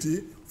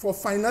activity for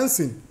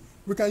financing,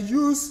 we can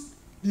use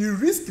the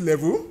risk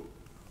level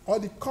or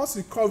the cost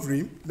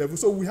recovery level.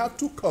 So we have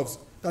two curves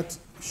that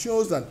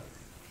shows that.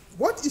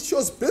 What it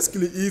shows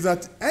basically is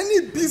that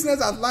any business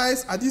that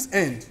lies at this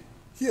end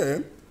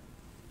here,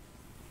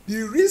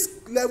 the risk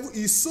level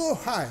is so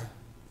high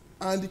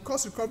and the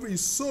cost recovery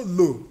is so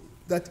low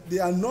that they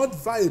are not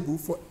viable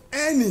for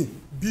any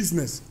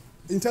business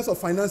in terms of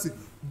financing,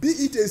 be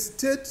it a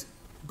state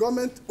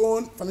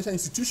government-owned financial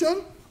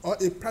institution or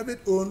a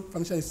private-owned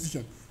financial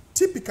institution.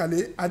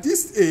 Typically, at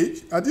this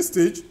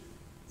stage,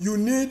 you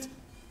need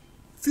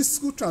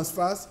fiscal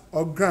transfers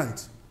or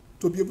grant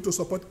to be able to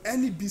support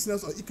any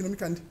business or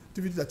economic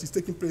activity that is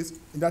taking place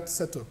in that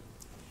sector.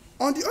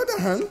 On the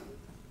other hand,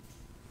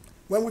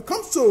 when we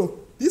come to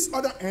this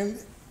other end,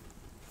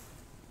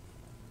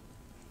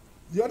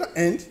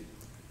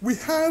 we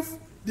have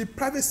the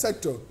private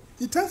sector.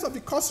 In terms of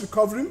the cost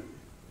recovery,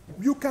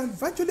 you can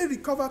virtually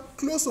recover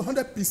close to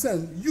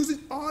 100% using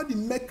all the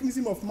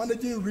mechanism of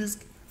managing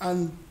risk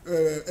and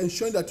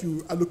ensuring that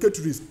you allocate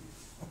risk.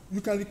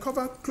 You can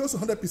recover close to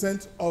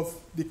 100% of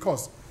the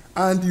cost,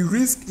 and the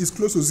risk is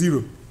close to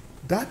zero.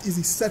 That is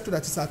the sector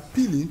that is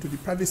appealing to the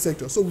private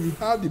sector. So we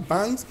have the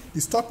banks,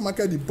 the stock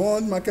market, the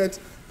bond market,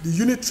 the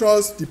unit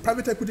trust, the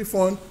private equity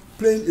fund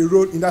playing a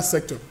role in that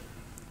sector.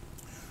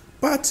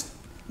 But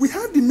we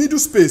have the middle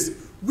space,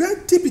 where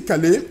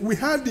typically we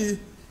have the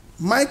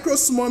micro,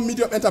 small,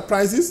 medium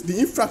enterprises, the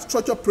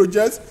infrastructure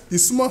projects, the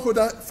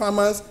smallholder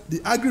farmers, the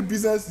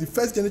agribusiness, the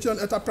first generation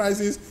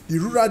enterprises, the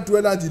rural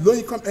dwellers, the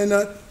low-income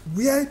earners,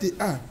 where they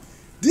are.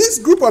 This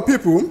group of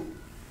people,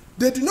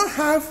 they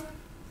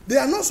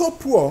are not so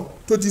poor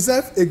to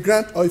deserve a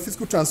grant or a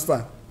fiscal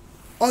transfer.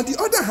 On the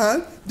other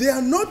hand, they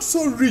are not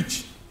so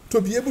rich to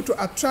be able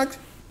to attract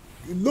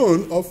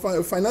loan or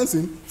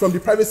financing from the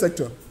private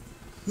sector.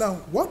 Now,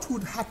 what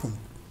would happen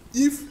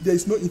if there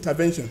is no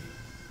intervention?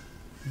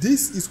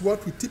 This is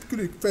what we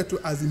typically refer to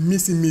as the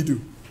missing middle,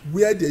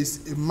 where there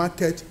is a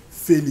market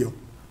failure.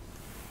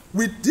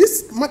 With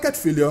this market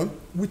failure,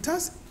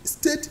 without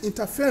state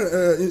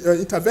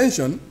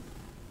intervention,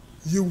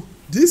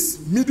 this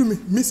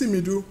missing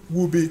middle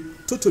will be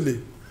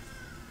totally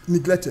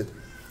neglected.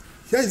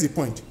 Here is the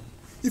point.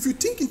 If you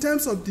think in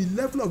terms of the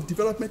level of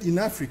development in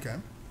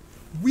Africa,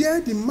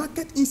 where the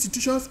market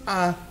institutions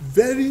are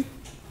very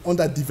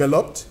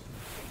underdeveloped,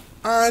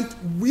 and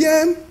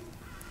where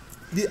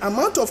the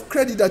amount of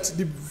credit that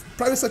the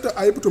private sector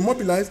are able to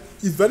mobilize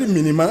is very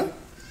minimal,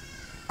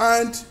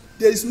 and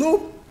there is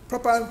no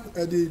proper,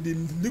 the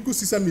legal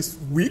system is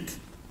weak.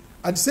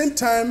 At the same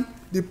time,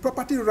 the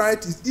property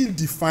right is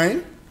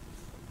ill-defined.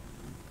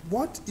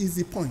 What is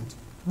the point?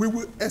 We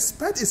will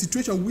expect a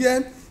situation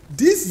where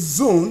this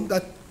zone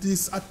that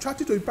is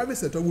attracted to the private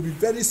sector will be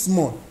very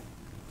small.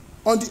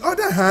 On the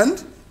other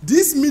hand,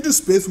 this middle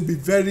space will be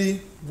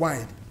very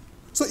wide.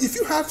 So if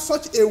you have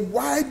such a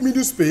wide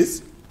middle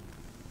space,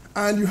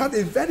 and you have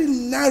a very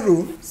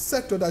narrow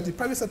sector that the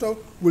private sector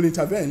will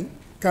intervene,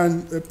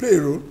 can play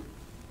a role,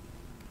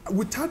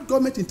 without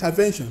government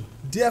intervention,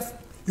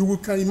 you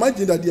can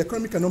imagine that the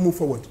economy cannot move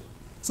forward.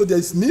 So there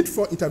is need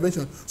for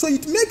intervention. So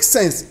it makes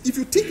sense if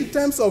you think in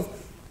terms of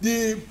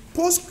the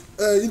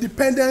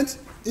post-independent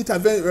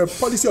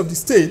policy of the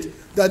state,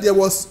 that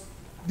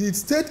the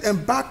state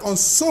embarked on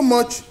so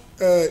much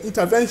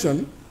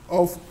intervention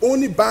of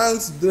owning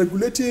banks,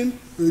 regulating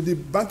the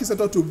banking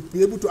sector to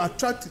be able to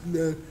attract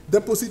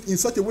deposit in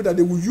such a way that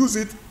they will use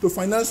it to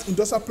finance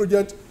industrial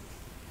projects,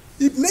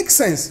 it makes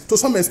sense to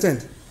some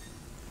extent.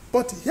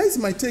 But here's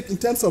my take in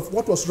terms of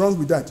what was wrong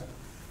with that.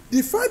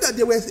 The fact that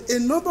there was a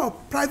number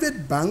of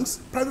private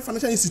banks, private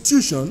financial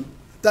institutions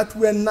that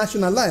were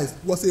nationalized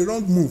was a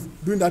wrong move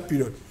during that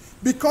period.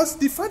 Because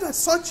the fact that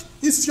such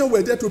institutions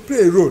were there to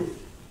play a role,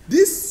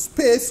 this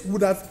space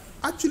would have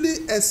actually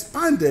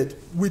expanded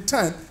with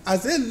time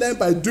as they learn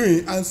by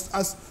doing,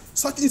 as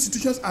such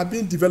institutions are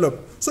being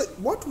developed. So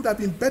what would have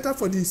been better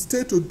for the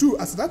state to do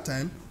at that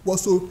time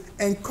was to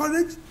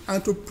encourage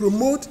and to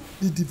promote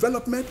the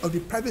development of the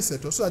private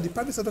sector so that the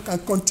private sector can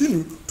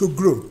continue to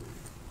grow.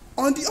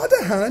 On the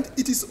other hand,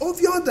 it is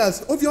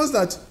obvious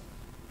that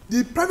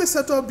the private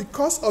sector,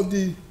 because of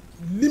the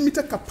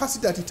limited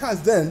capacity that it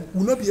has then,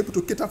 will not be able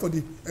to cater for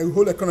the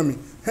whole economy.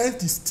 Hence,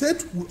 the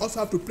state will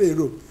also have to play a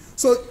role.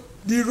 So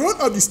the role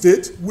of the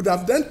state would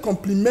have then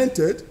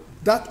complemented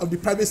that of the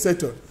private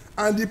sector.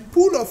 And the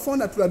pool of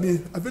funds that would have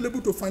been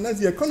available to finance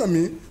the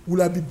economy would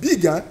have been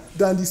bigger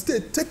than the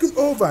state taking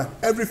over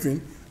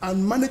everything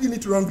and managing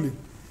it wrongly.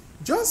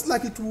 Just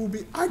like it will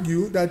be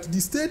argued that the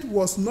state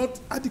was not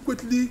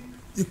adequately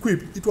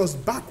equipped, it was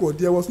backward,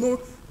 there was no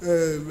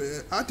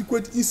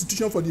adequate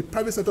institution for the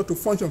private sector to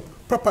function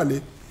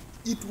properly,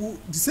 the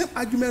same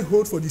argument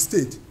holds for the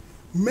state.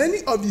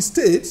 Many of the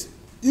state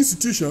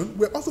institutions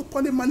were also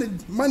poorly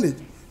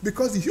managed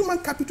because the human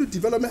capital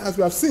development, as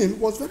we have seen,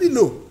 was very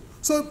low.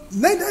 So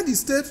neither the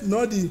state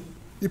nor the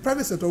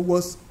private sector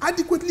was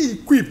adequately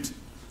equipped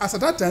as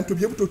at that time to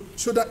be able to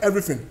shoulder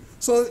everything.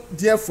 So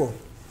therefore,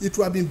 it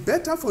would have been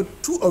better for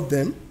two of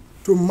them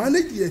to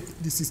manage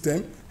the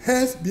system,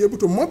 hence be able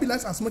to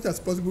mobilize as much as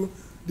possible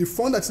the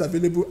fund that's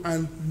available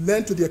and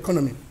lend to the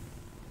economy.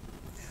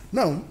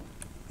 Now,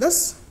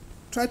 let's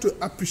try to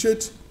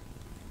appreciate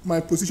my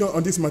position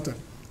on this matter.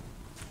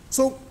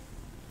 So,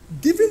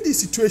 given the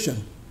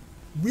situation,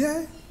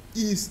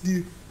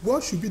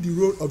 what should be the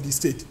role of the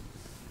state?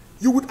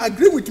 You would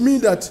agree with me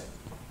that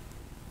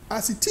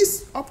as it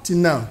is up to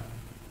now,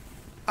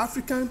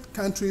 African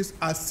countries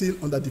are still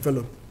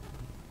underdeveloped.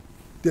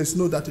 There's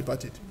no doubt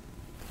about it.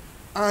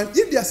 And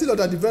if they are still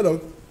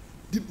underdeveloped,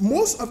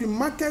 most of the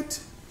market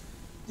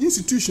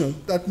institutions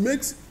that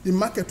makes the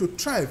market to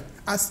thrive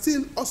are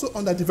still also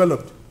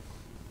underdeveloped.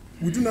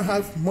 We do not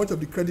have much of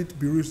the credit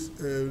bureaus,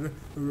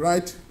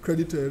 right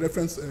credit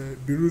reference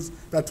bureaus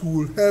that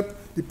will help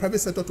the private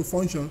sector to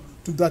function,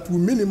 that will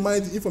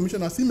minimize the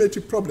information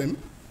asymmetry problem.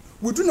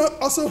 We do not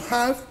also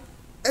have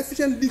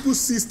efficient legal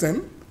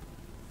system,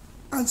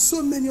 and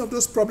so many of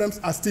those problems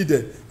are still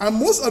there. And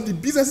most of the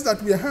businesses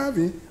that we are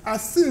having are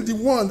still the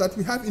ones that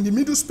we have in the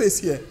middle space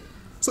here.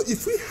 So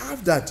if we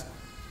have that,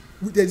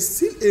 there is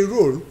still a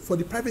role for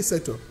the private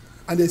sector,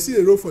 and there is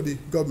still a role for the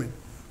government.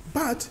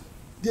 But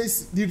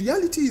the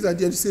reality is that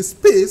there is a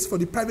space for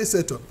the private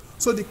sector.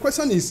 So the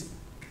question is,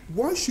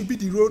 what should be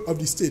the role of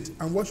the state,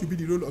 and what should be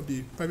the role of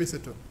the private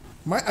sector?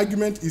 My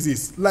argument is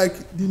this,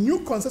 like the new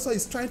consensus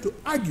is trying to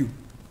argue,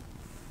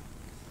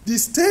 the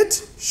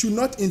state should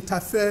not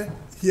interfere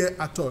here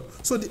at all.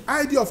 So the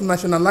idea of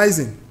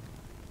nationalizing,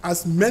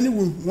 as many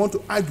will want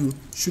to argue,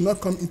 should not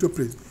come into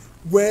play.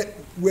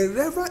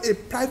 Wherever a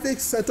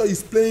private sector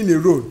is playing a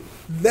role,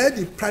 let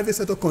the private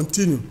sector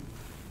continue.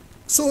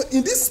 So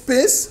in this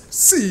space,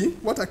 C,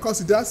 what I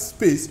consider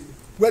space,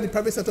 where the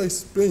private sector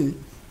is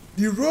playing,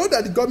 the role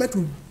that the government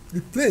will be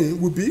playing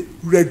will be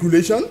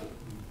regulation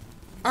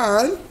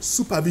and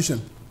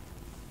supervision.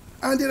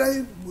 And there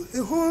are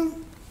a whole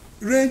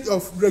range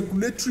of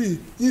regulatory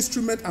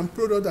instruments and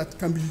products that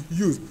can be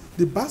used.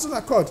 The Basel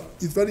Accord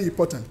is very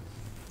important.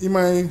 In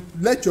my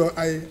lecture,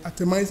 I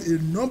itemize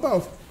a number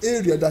of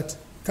areas that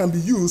can be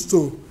used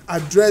to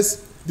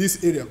address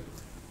this area.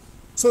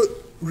 So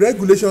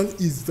regulation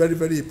is very,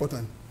 very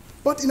important.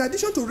 But in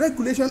addition to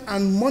regulation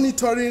and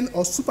monitoring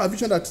or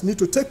supervision that need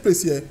to take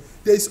place here,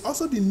 there is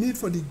also the need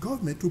for the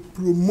government to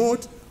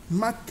promote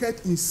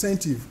market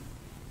incentive,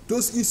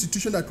 those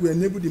institutions that will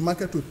enable the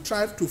market to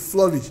thrive, to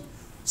flourish,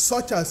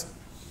 such as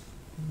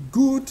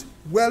good,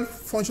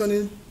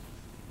 well-functioning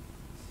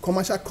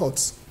commercial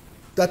courts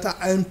that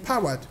are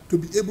empowered to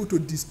be able to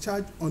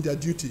discharge on their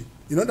duty.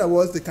 In other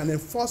words, they can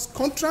enforce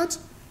contracts,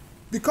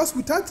 because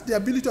without the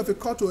ability of a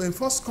court to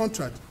enforce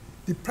contract,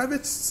 the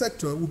private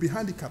sector will be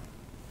handicapped.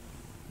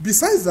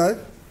 Besides that,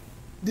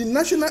 the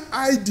national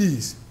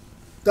IDs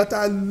that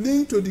are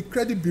linked to the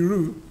credit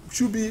bureau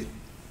should be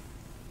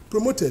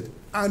promoted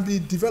and be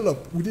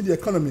developed within the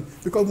economy,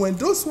 because when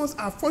those ones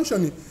are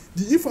functioning,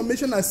 the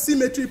information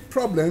asymmetry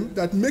problem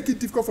that make it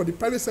difficult for the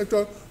private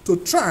sector to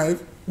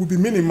thrive will be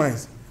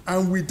minimized.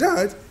 And with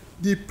that,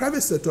 the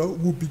private sector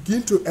will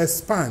begin to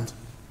expand.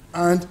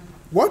 And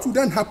what will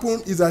then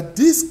happen is that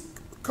this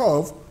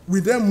curve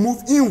will then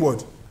move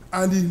inward,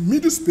 and the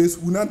middle space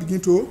will now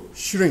begin to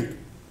shrink.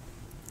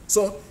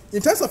 So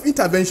in terms of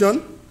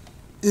intervention,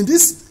 in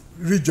this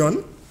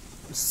region,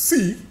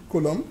 C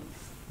column,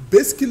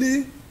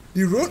 basically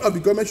the role of the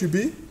government should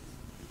be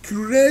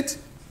create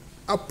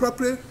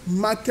appropriate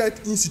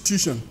market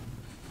institution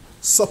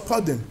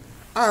support them,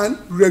 and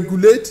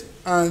regulate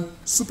and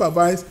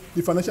supervise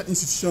the financial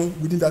institution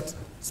within that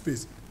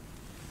space,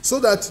 so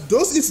that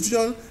those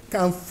institutions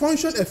can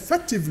function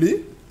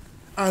effectively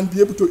and be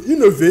able to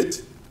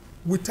innovate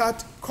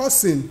without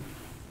causing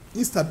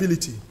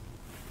instability.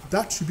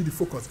 That should be the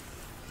focus.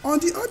 On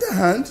the other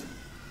hand,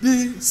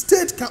 the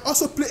state can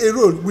also play a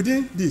role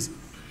within this.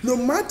 No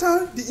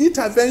matter the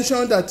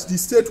intervention that the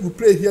state will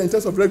play here in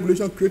terms of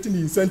regulation, creating the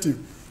incentive,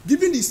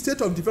 given the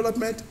state of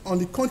development on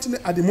the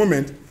continent at the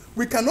moment,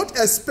 we cannot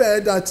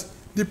expect that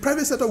the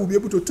private sector will be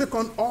able to take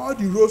on all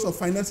the roles of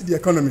financing the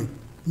economy.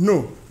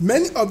 No.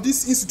 Many of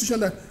these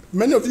institutions,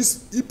 many of these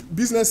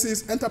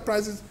businesses,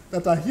 enterprises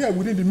that are here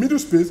within the middle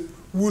space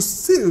will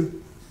still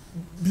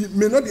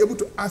may not be able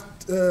to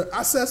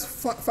access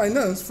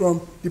finance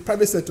from the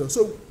private sector.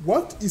 So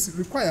what is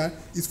required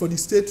is for the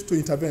state to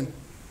intervene.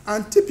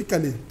 And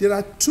typically, there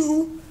are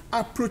two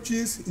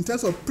approaches in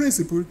terms of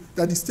principle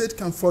that the state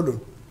can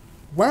follow.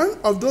 One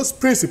of those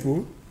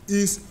principles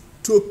is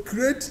to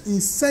create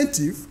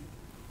incentive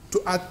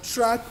to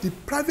attract the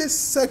private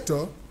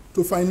sector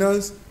to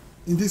finance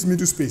in this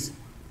middle space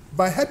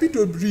by helping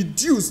to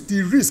reduce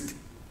the risk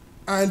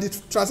and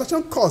the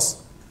transaction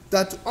costs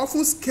that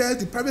often scare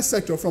the private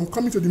sector from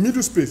coming to the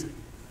middle space.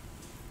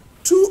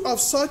 Two of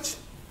such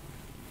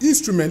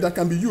instruments that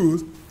can be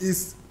used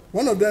is,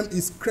 one of them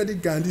is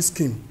credit guarantee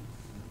scheme.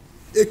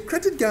 A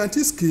credit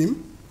guarantee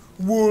scheme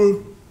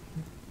will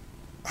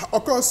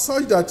occur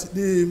such that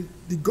the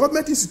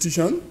government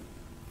institution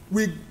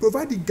will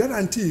provide the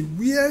guarantee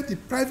where the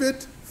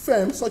private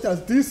firms, such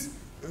as these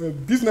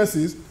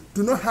businesses,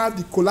 do not have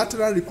the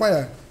collateral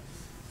required.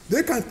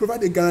 They can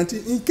provide a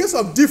guarantee. In case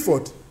of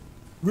default,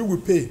 we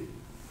will pay.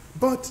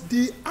 But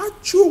the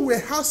actual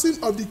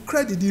warehousing of the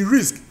credit, the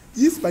risk,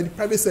 is by the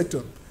private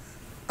sector.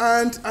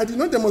 And I did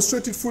not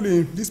demonstrate it fully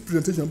in this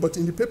presentation, but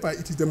in the paper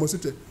it is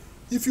demonstrated.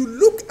 If you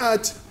look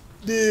at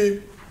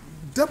the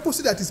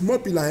deposit that is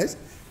mobilized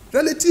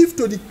relative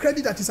to the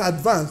credit that is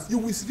advanced, you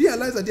will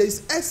realize that there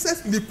is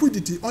excess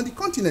liquidity on the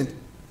continent.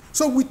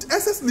 So with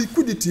excess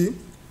liquidity,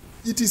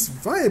 it is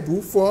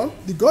viable for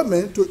the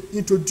government to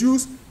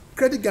introduce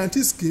credit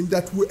guarantee scheme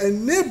that will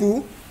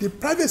enable the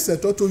private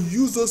sector to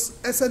use those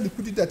excess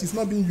liquidity that is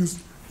not being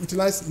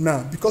utilized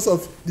now because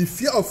of the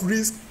fear of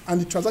risk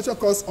and the transaction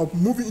cost of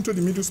moving into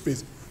the middle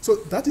space. So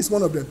that is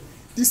one of them.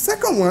 The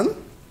second one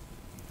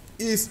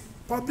is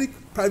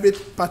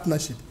public-private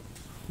partnership,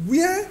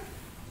 where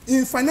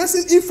in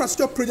financing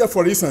infrastructure projects,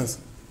 for instance,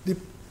 the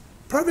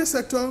private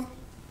sector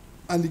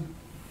and the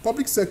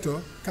public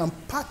sector can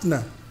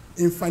partner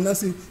in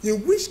financing,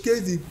 in which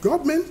case the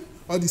government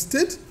or the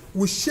state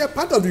will share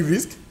part of the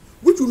risk,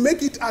 which will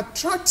make it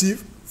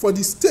attractive for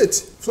the state,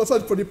 for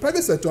the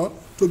private sector,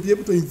 to be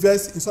able to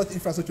invest in such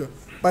infrastructure.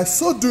 By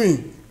so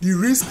doing, the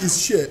risk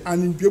is shared,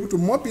 and you'll be able to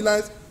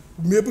mobilize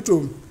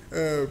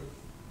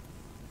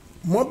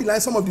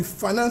some of the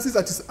finances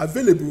that is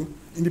available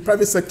in the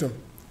private sector.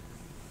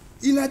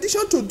 In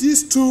addition to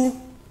these two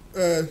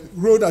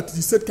roles that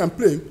the state can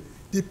play,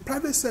 the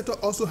private sector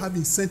also have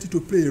incentive to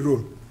play a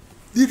role.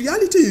 The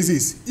reality is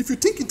this: if you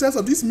think in terms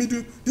of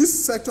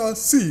this sector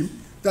C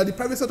that the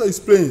private sector is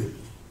playing,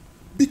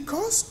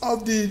 because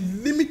of the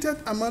limited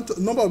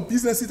number of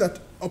businesses that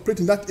operate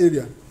in that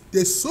area,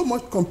 there's so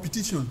much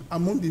competition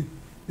among the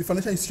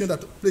financial institutions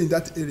that play in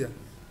that area.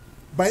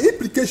 By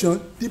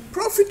implication, the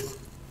profit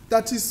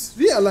that is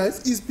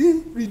realized is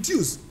being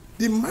reduced.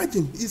 The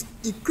margin is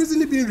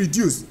increasingly being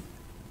reduced.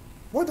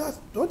 What does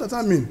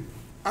that mean?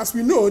 As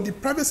we know, the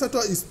private sector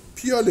is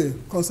purely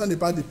concerned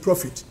about the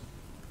profit,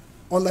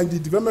 unlike the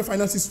development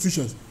finance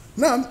institutions.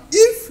 Now,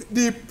 if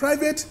the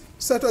private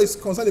sector is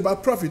concerned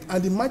about profit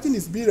and the margin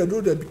is being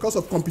eroded because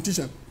of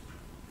competition,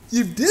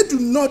 if they do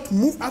not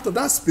move out of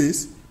that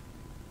space,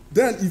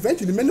 then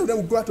eventually many of them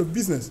will go out of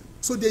business.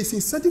 So there is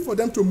incentive for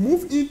them to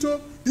move into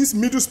this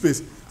middle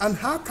space. And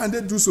how can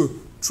they do so?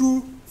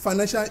 Through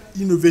financial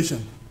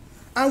innovation.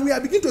 And we are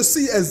beginning to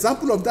see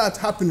example of that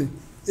happening.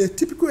 A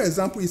typical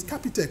example is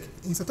Capitec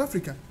in South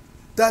Africa,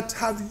 that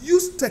have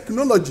used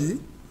technology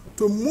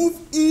to move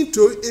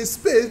into a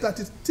space that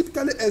is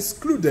typically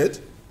excluded,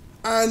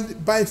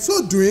 and by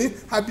so doing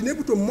have been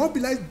able to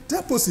mobilize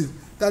deposits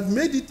that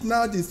made it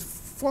now the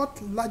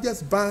fourth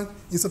largest bank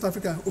in South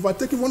Africa,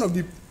 overtaking one of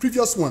the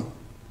previous one,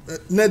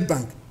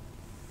 Nedbank.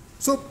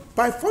 So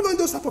by following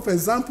those type of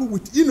examples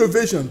with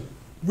innovation,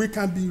 we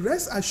can be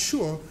rest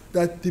assured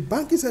that the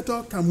banking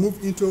sector can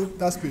move into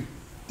that space.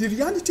 The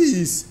reality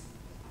is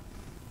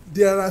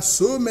there are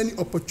so many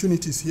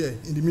opportunities here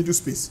in the middle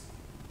space,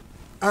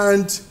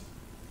 and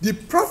the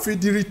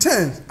profit, the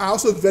returns are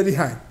also very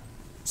high.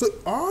 So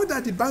all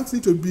that the banks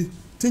need to be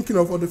thinking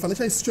of, or the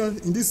financial institution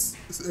in this,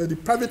 the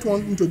private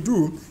one need to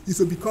do, is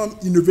to become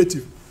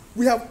innovative.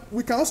 We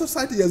can also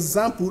cite the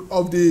example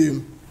of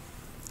the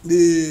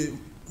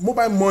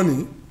mobile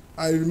money.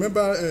 I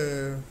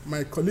remember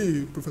my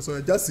colleague,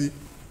 Professor Ajasi,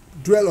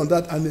 dwell on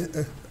that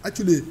and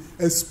actually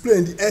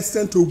explain the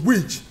extent to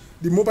which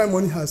the mobile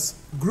money has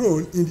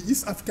grown in the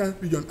East African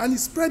region and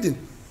is spreading.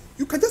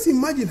 you can just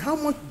imagine how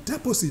much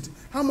deposit,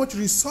 how much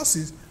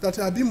resources that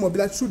are being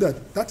mobilized through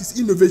that. That is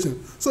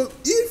innovation. So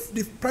if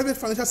the private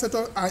financial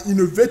sector are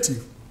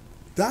innovative,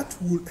 that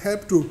will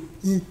help to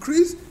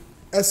increase,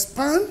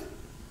 expand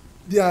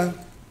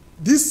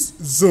this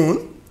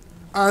zone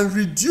and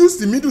reduce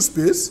the middle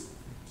space.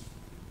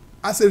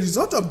 As a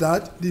result of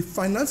that, the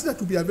finances that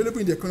will be available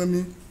in the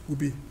economy will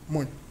be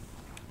more.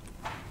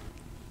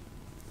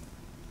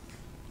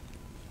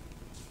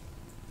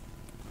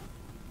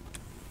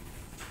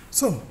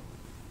 So,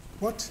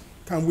 what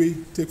can we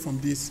take from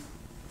this?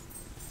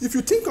 If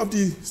you think of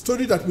the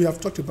story that we have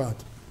talked about,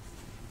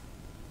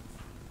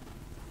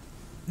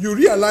 you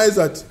realize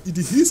that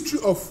the history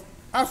of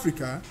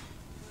Africa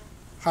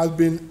has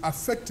been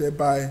affected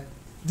by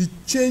the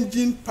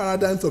changing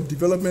paradigms of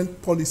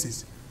development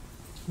policies.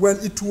 When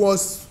it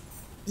was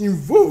in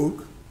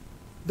vogue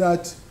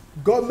that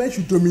government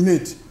should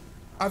dominate,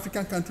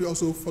 African countries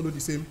also followed the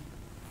same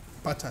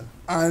pattern.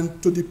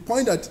 And to the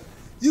point that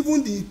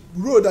even the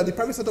role that the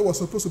private sector was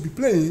supposed to be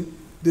playing,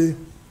 they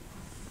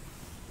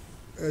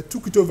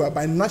took it over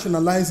by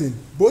nationalizing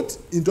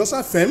both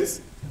industrial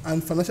firms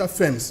and financial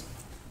firms.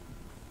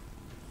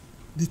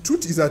 The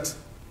truth is that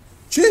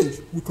change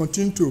will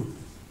continue to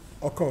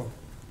occur,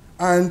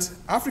 and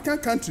African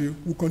countries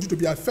will continue to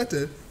be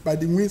affected by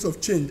the winds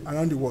of change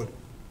around the world.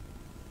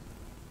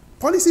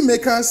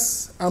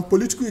 Policymakers and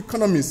political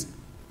economists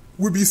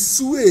will be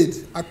swayed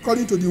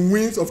according to the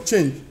winds of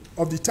change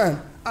of the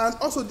time, and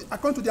also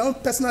according to their own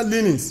personal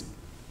leanings.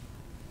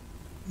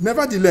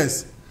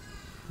 Nevertheless,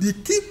 the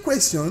key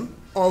question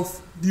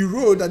of the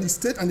role that the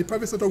state and the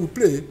private sector will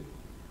play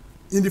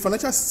in the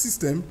financial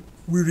system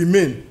will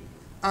remain,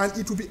 and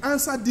it will be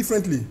answered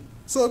differently.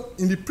 So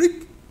in the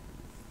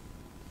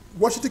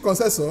pre-Washington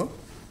Consensus,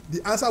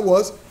 the answer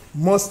was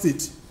more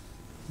state.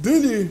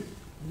 During the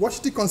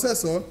Washington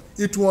Consensus,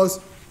 it was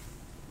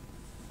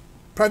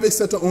private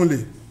sector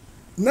only.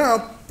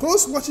 Now,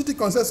 post-Washington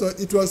Consensus,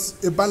 it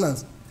was a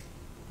balance.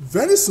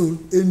 Very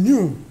soon, a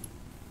new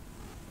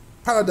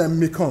paradigm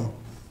may come.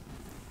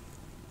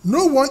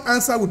 No one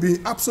answer will be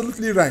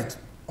absolutely right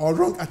or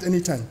wrong at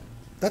any time.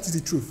 That is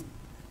the truth.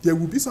 There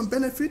will be some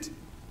benefit,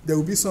 there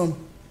will be some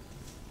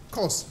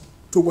cost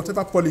to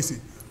whatever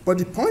policy. But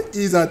the point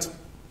is that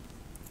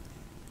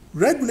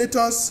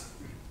regulators,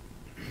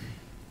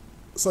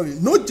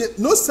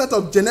 no set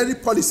of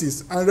generic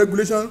policies and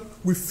regulations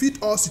will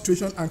fit all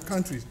situations and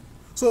countries.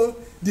 So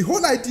the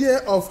whole idea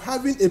of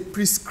having a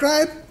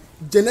prescribed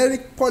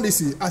generic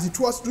policy, as it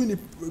was during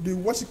the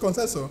Washington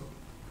Consensus,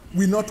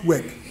 will not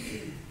work.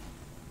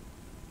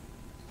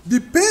 The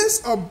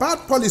pace of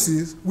bad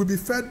policies will be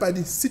felt by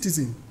the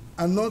citizen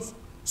and not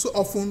so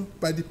often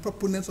by the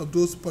proponents of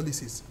those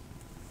policies.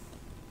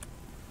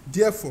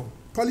 Therefore,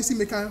 policy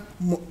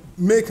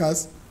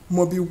makers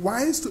must be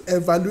wise to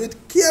evaluate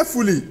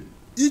carefully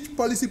each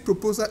policy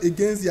proposal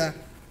against their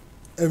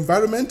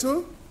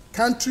environmental,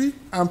 country,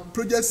 and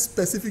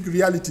project-specific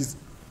realities,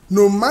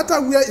 no matter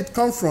where it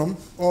comes from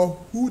or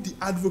who the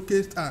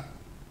advocates are.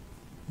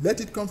 Let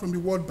it come from the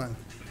World Bank,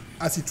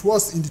 as it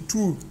was in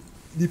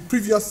the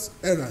previous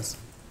eras,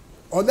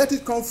 or let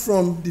it come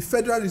from the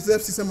Federal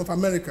Reserve System of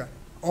America,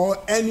 or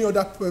any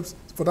other purpose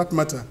for that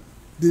matter.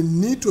 They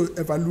need to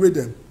evaluate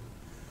them.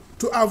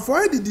 To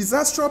avoid the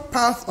disastrous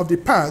path of the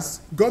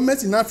past,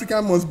 governments in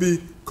Africa must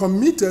be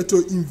committed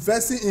to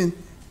investing in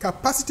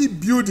capacity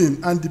building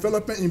and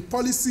development in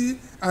policy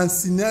and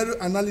scenario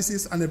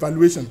analysis and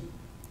evaluation.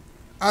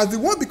 As the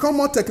world becomes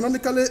more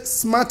technologically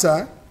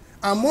smarter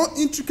and more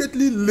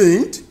intricately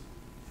linked,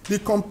 the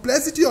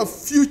complexity of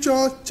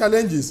future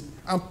challenges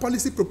and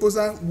policy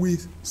proposals will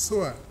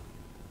soar.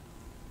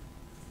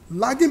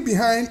 Lagging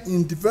behind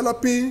in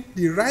developing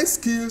the right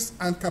skills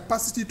and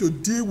capacity to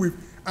deal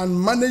with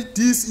and manage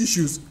these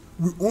issues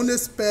will only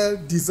spell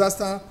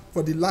disaster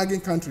for the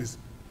lagging countries.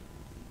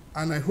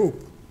 And I hope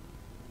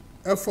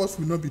efforts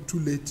will not be too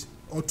late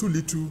or too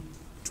little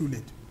too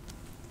late.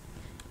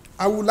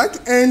 I would like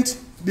to end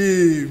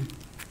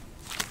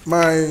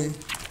my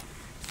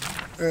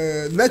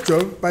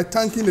lecture by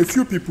thanking a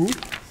few people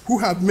who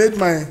have made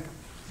my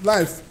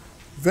life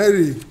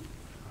very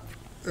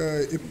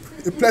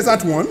a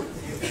pleasant one.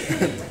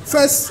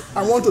 First,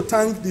 I want to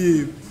thank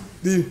the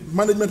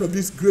management of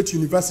this great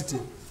university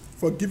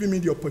for giving me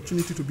the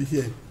opportunity to be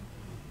here.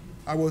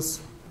 I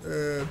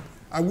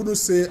wouldn't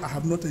say I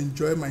have not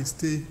enjoyed my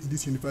stay in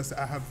this university.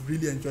 I have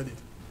really enjoyed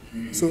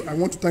it. So I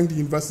want to thank the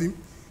university.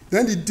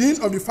 Then the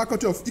Dean of the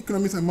Faculty of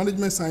Economics and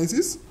Management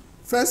Sciences.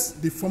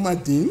 First, the former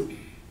Dean,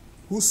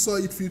 who saw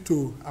it fit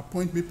to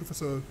appoint me,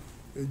 Professor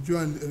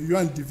Johan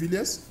de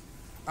Villiers,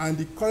 and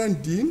the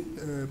current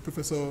Dean,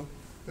 Professor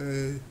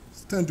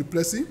Stan du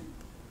Plessis,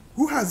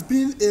 who has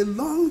been a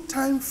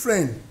long-time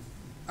friend.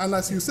 And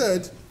as you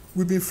said,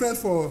 we've been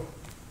friends for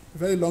a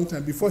very long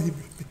time before he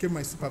became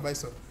my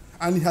supervisor.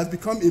 And he has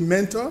become a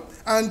mentor.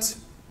 And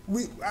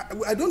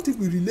I don't think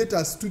we relate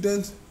as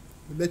student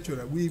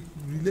lecturer. We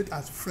relate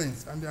as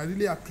friends. And I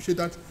really appreciate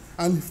that.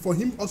 And for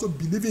him also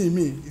believing in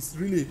me is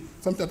really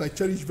something that I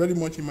cherish very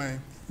much in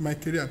my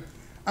career.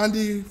 And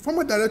the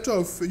former director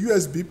of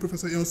USB,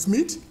 Professor Ian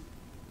Smith,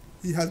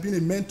 he has been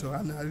a mentor,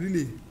 and I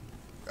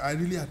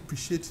really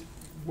appreciate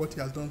what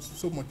he has done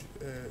so much.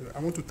 I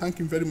want to thank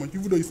him very much.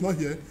 Even though he's not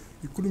here,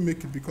 he couldn't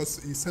make it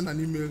because he sent an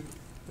email.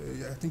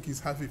 I think he's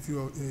having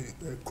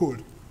a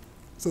cold.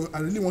 So I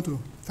really want to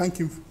thank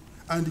him.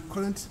 And the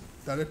current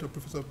director,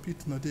 Professor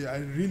Pete Node,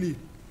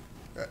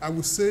 I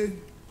would say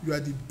you are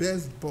the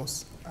best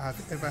boss I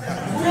have ever had.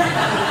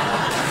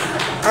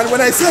 And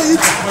when I say it,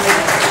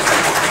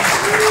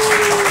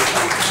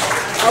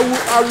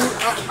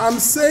 I'm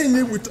saying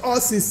it with all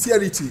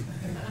sincerity.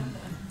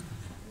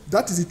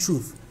 That is the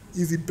truth.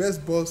 He's the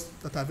best boss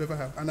that I've ever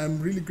had. And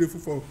I'm really grateful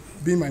for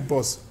being my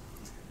boss.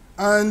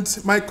 And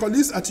my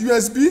colleagues at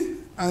USB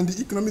and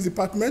the economics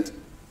department,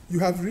 you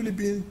have really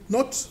been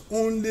not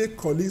only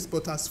colleagues,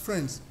 but as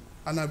friends.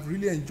 And I've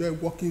really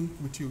enjoyed working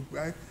with you.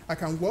 I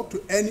can walk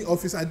to any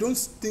office. I don't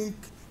think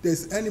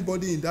there's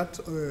anybody in that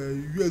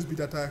USB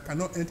that I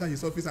cannot enter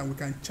his office and we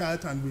can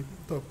chat and we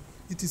talk.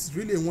 It is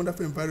really a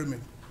wonderful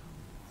environment.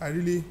 I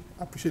really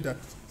appreciate that.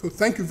 So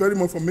thank you very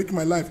much for making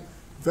my life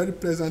very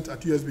pleasant at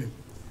USB.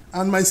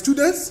 And my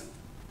students,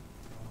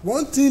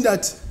 one thing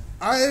that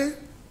I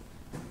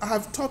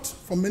have taught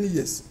for many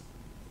years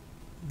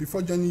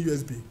before joining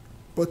USB,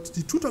 but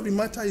the truth of the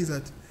matter is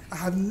that I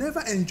have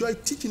never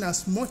enjoyed teaching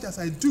as much as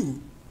I do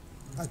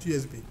at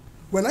USB.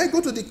 When I go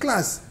to the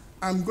class,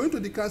 I'm going to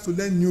the class to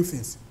learn new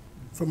things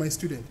from my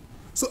student.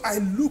 So I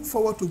look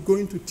forward to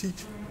going to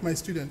teach my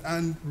student,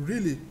 and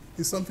really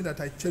it's something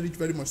that I cherish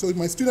very much. So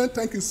my student,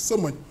 thank you so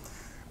much.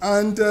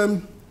 And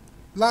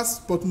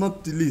last but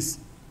not the least,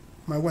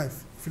 my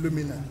wife,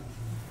 Philomena.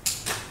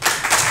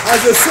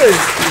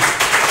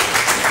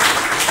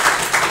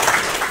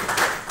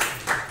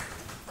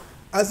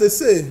 As they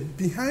say,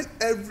 behind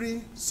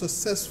every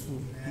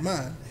successful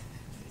man,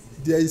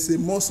 there is a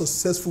more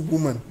successful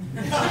woman.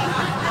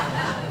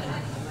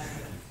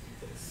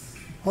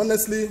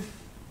 Honestly,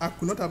 I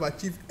could not have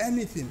achieved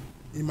anything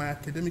in my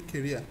academic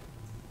career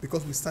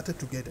because we started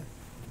together.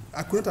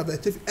 I could not have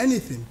achieved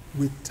anything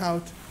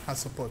without her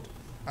support.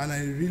 And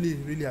I really,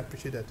 really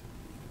appreciate that.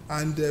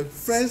 And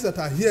friends that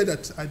are here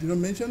that I did not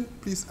mention,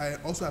 please, I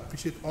also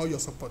appreciate all your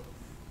support.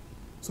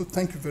 So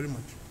thank you very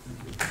much.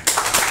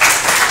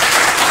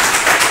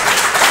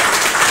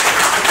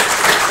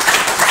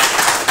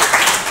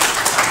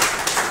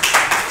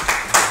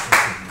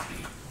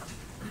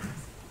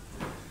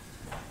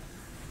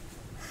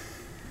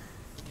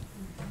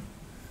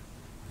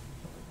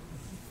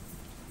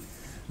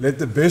 Let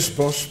the best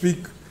boss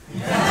speak.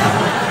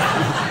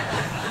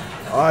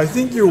 I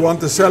think you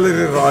want a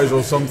salary rise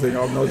or something,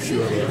 I'm not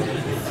sure.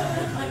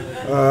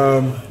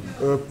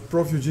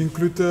 Prof. Eugene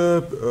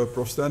Klute,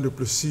 Prof. Stan du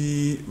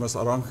Plessis, Mas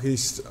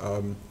Arangis,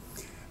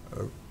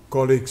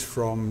 colleagues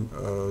from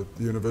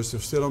the University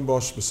of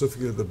Stellenbosch,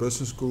 specifically the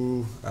business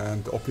school,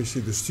 and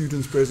obviously the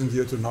students present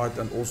here tonight,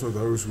 and also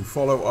those who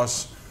follow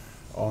us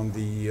on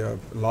the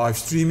live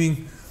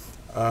streaming.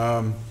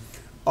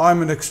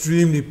 I'm an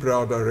extremely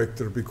proud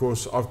director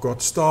because I've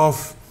got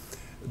staff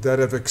that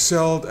have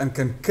excelled and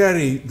can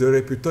carry the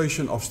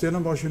reputation of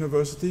Stellenbosch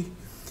University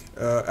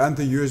and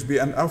the USB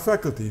and our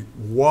faculty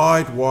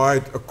wide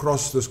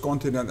across this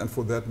continent and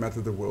for that matter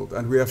the world.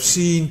 And we have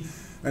seen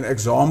an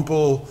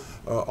example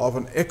of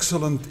an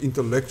excellent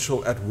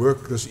intellectual at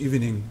work this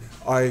evening.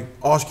 I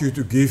ask you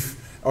to give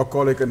our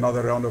colleague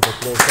another round of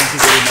applause. Thank you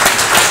very much.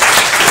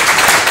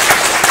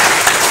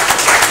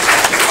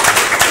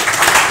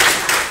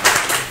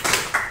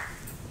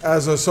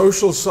 As a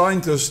social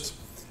scientist,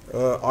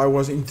 I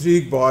was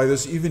intrigued by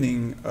this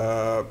evening.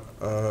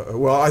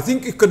 Well, I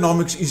think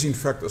economics is in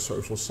fact a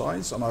social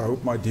science, and I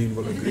hope my dean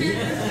will agree.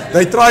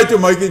 They try to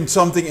make it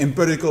something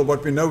empirical,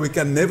 but we know we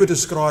can never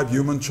describe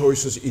human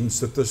choices in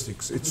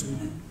statistics. It's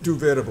too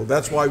variable.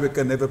 That's why we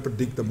can never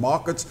predict the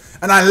markets.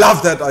 And I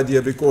love that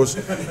idea because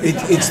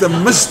it's the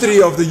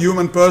mystery of the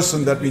human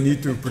person that we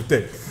need to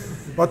protect.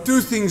 But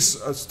two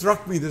things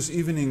struck me this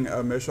evening,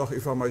 Meshach,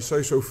 if I may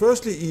say so.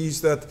 Firstly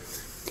is that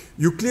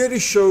you clearly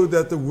show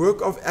that the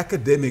work of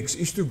academics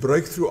is to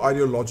break through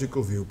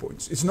ideological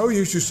viewpoints. It's no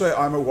use to say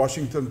I'm a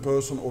Washington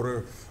person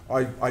or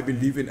I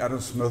believe in Adam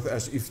Smith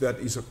as if that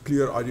is a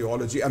clear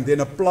ideology and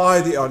then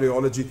apply the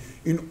ideology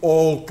in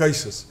all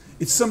cases.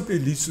 It simply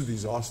leads to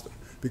disaster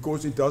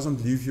because it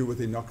doesn't leave you with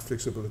enough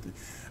flexibility.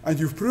 And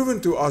you've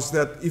proven to us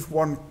that if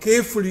one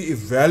carefully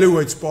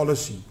evaluates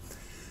policy,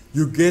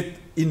 you get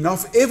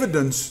enough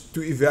evidence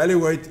to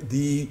evaluate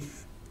the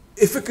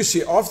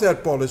efficacy of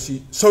that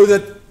policy so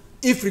that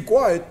if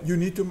required, you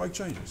need to make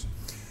changes.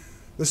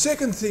 The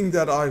second thing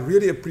that I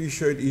really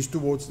appreciate is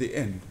towards the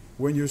end,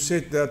 when you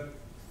said that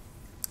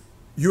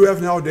you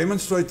have now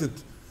demonstrated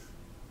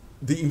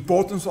the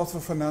importance of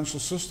the financial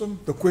system.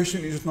 The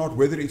question is not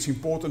whether it's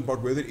important, but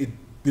whether it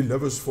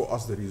delivers for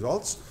us the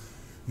results.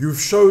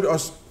 You've showed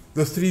us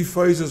the three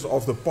phases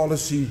of the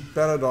policy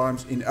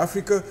paradigms in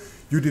Africa.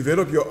 You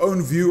develop your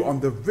own view on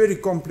the very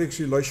complex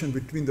relation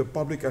between the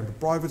public and the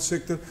private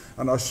sector.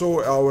 And I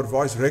saw our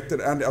vice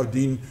rector and our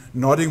dean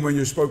nodding when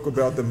you spoke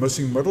about the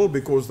missing middle,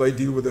 because they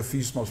deal with the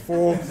fees must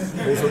fall,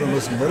 also the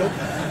missing middle.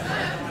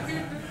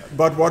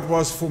 But what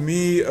was for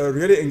me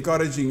really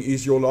encouraging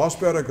is your last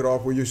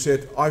paragraph where you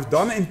said, I've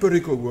done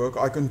empirical work,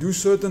 I can do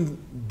certain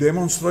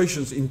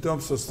demonstrations in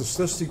terms of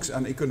statistics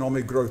and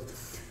economic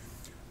growth,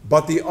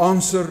 but the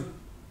answer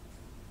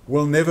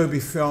will never be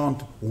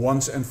found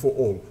once and for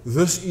all.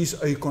 This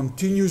is a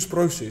continuous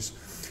process.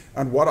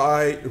 And what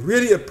I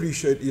really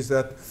appreciate is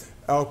that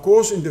our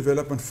course in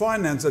development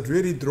finance that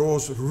really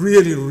draws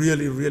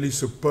really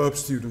superb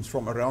students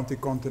from around the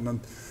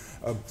continent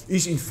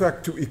is in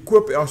fact to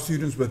equip our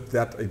students with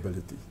that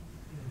ability.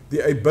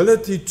 The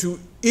ability to,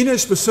 in a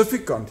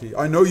specific country,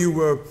 I know you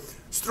were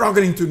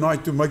struggling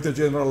tonight to make the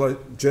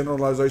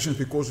generalizations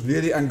because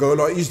really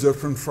Angola is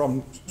different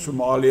from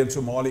Somalia and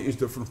Somalia is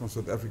different from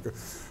South Africa,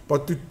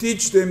 but to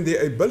teach them the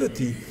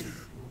ability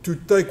to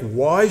take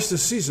wise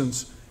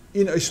decisions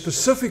in a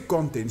specific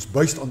context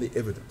based on the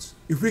evidence.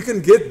 If we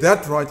can get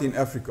that right in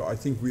Africa, I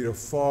think we're a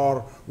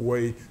far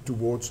way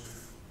towards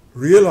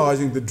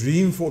realizing the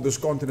dream for this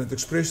continent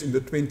expressed in the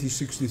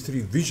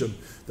 2063 vision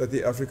that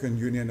the African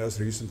Union has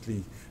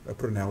recently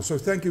pronounced. So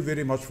thank you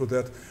very much for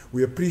that.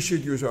 We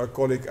appreciate you as our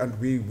colleague and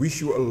we wish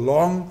you a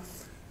long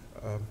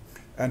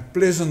and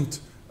pleasant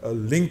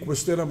link with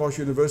Stellenbosch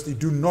University.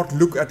 Do not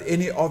look at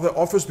any other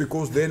office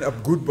because then a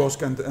good boss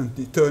can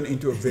turn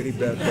into a very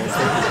bad boss.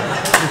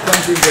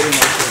 Thank you very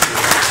much.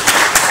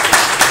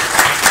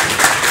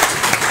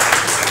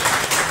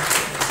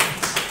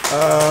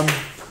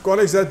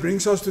 Colleagues, that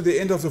brings us to the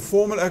end of the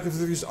formal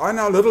activities. I'm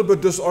now a little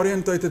bit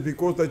disorientated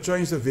because they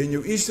changed the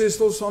venue. Is there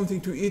still something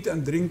to eat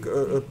and drink,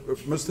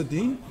 Mr.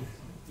 Dean?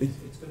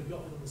 It's going to be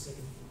offered on the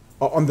second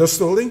floor. On this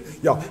building?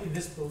 Yeah. In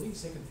this building,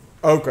 second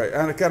floor. Okay,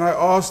 and can I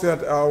ask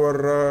that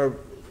our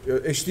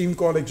esteemed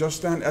colleague just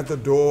stand at the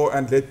door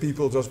and let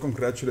people just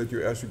congratulate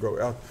you as you go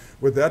out.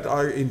 With that,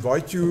 I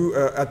invite you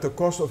at the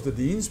cost of the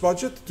Dean's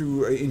budget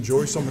to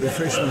enjoy some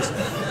refreshments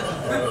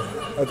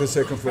at the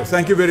second floor.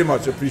 Thank you very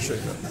much.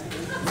 Appreciate that.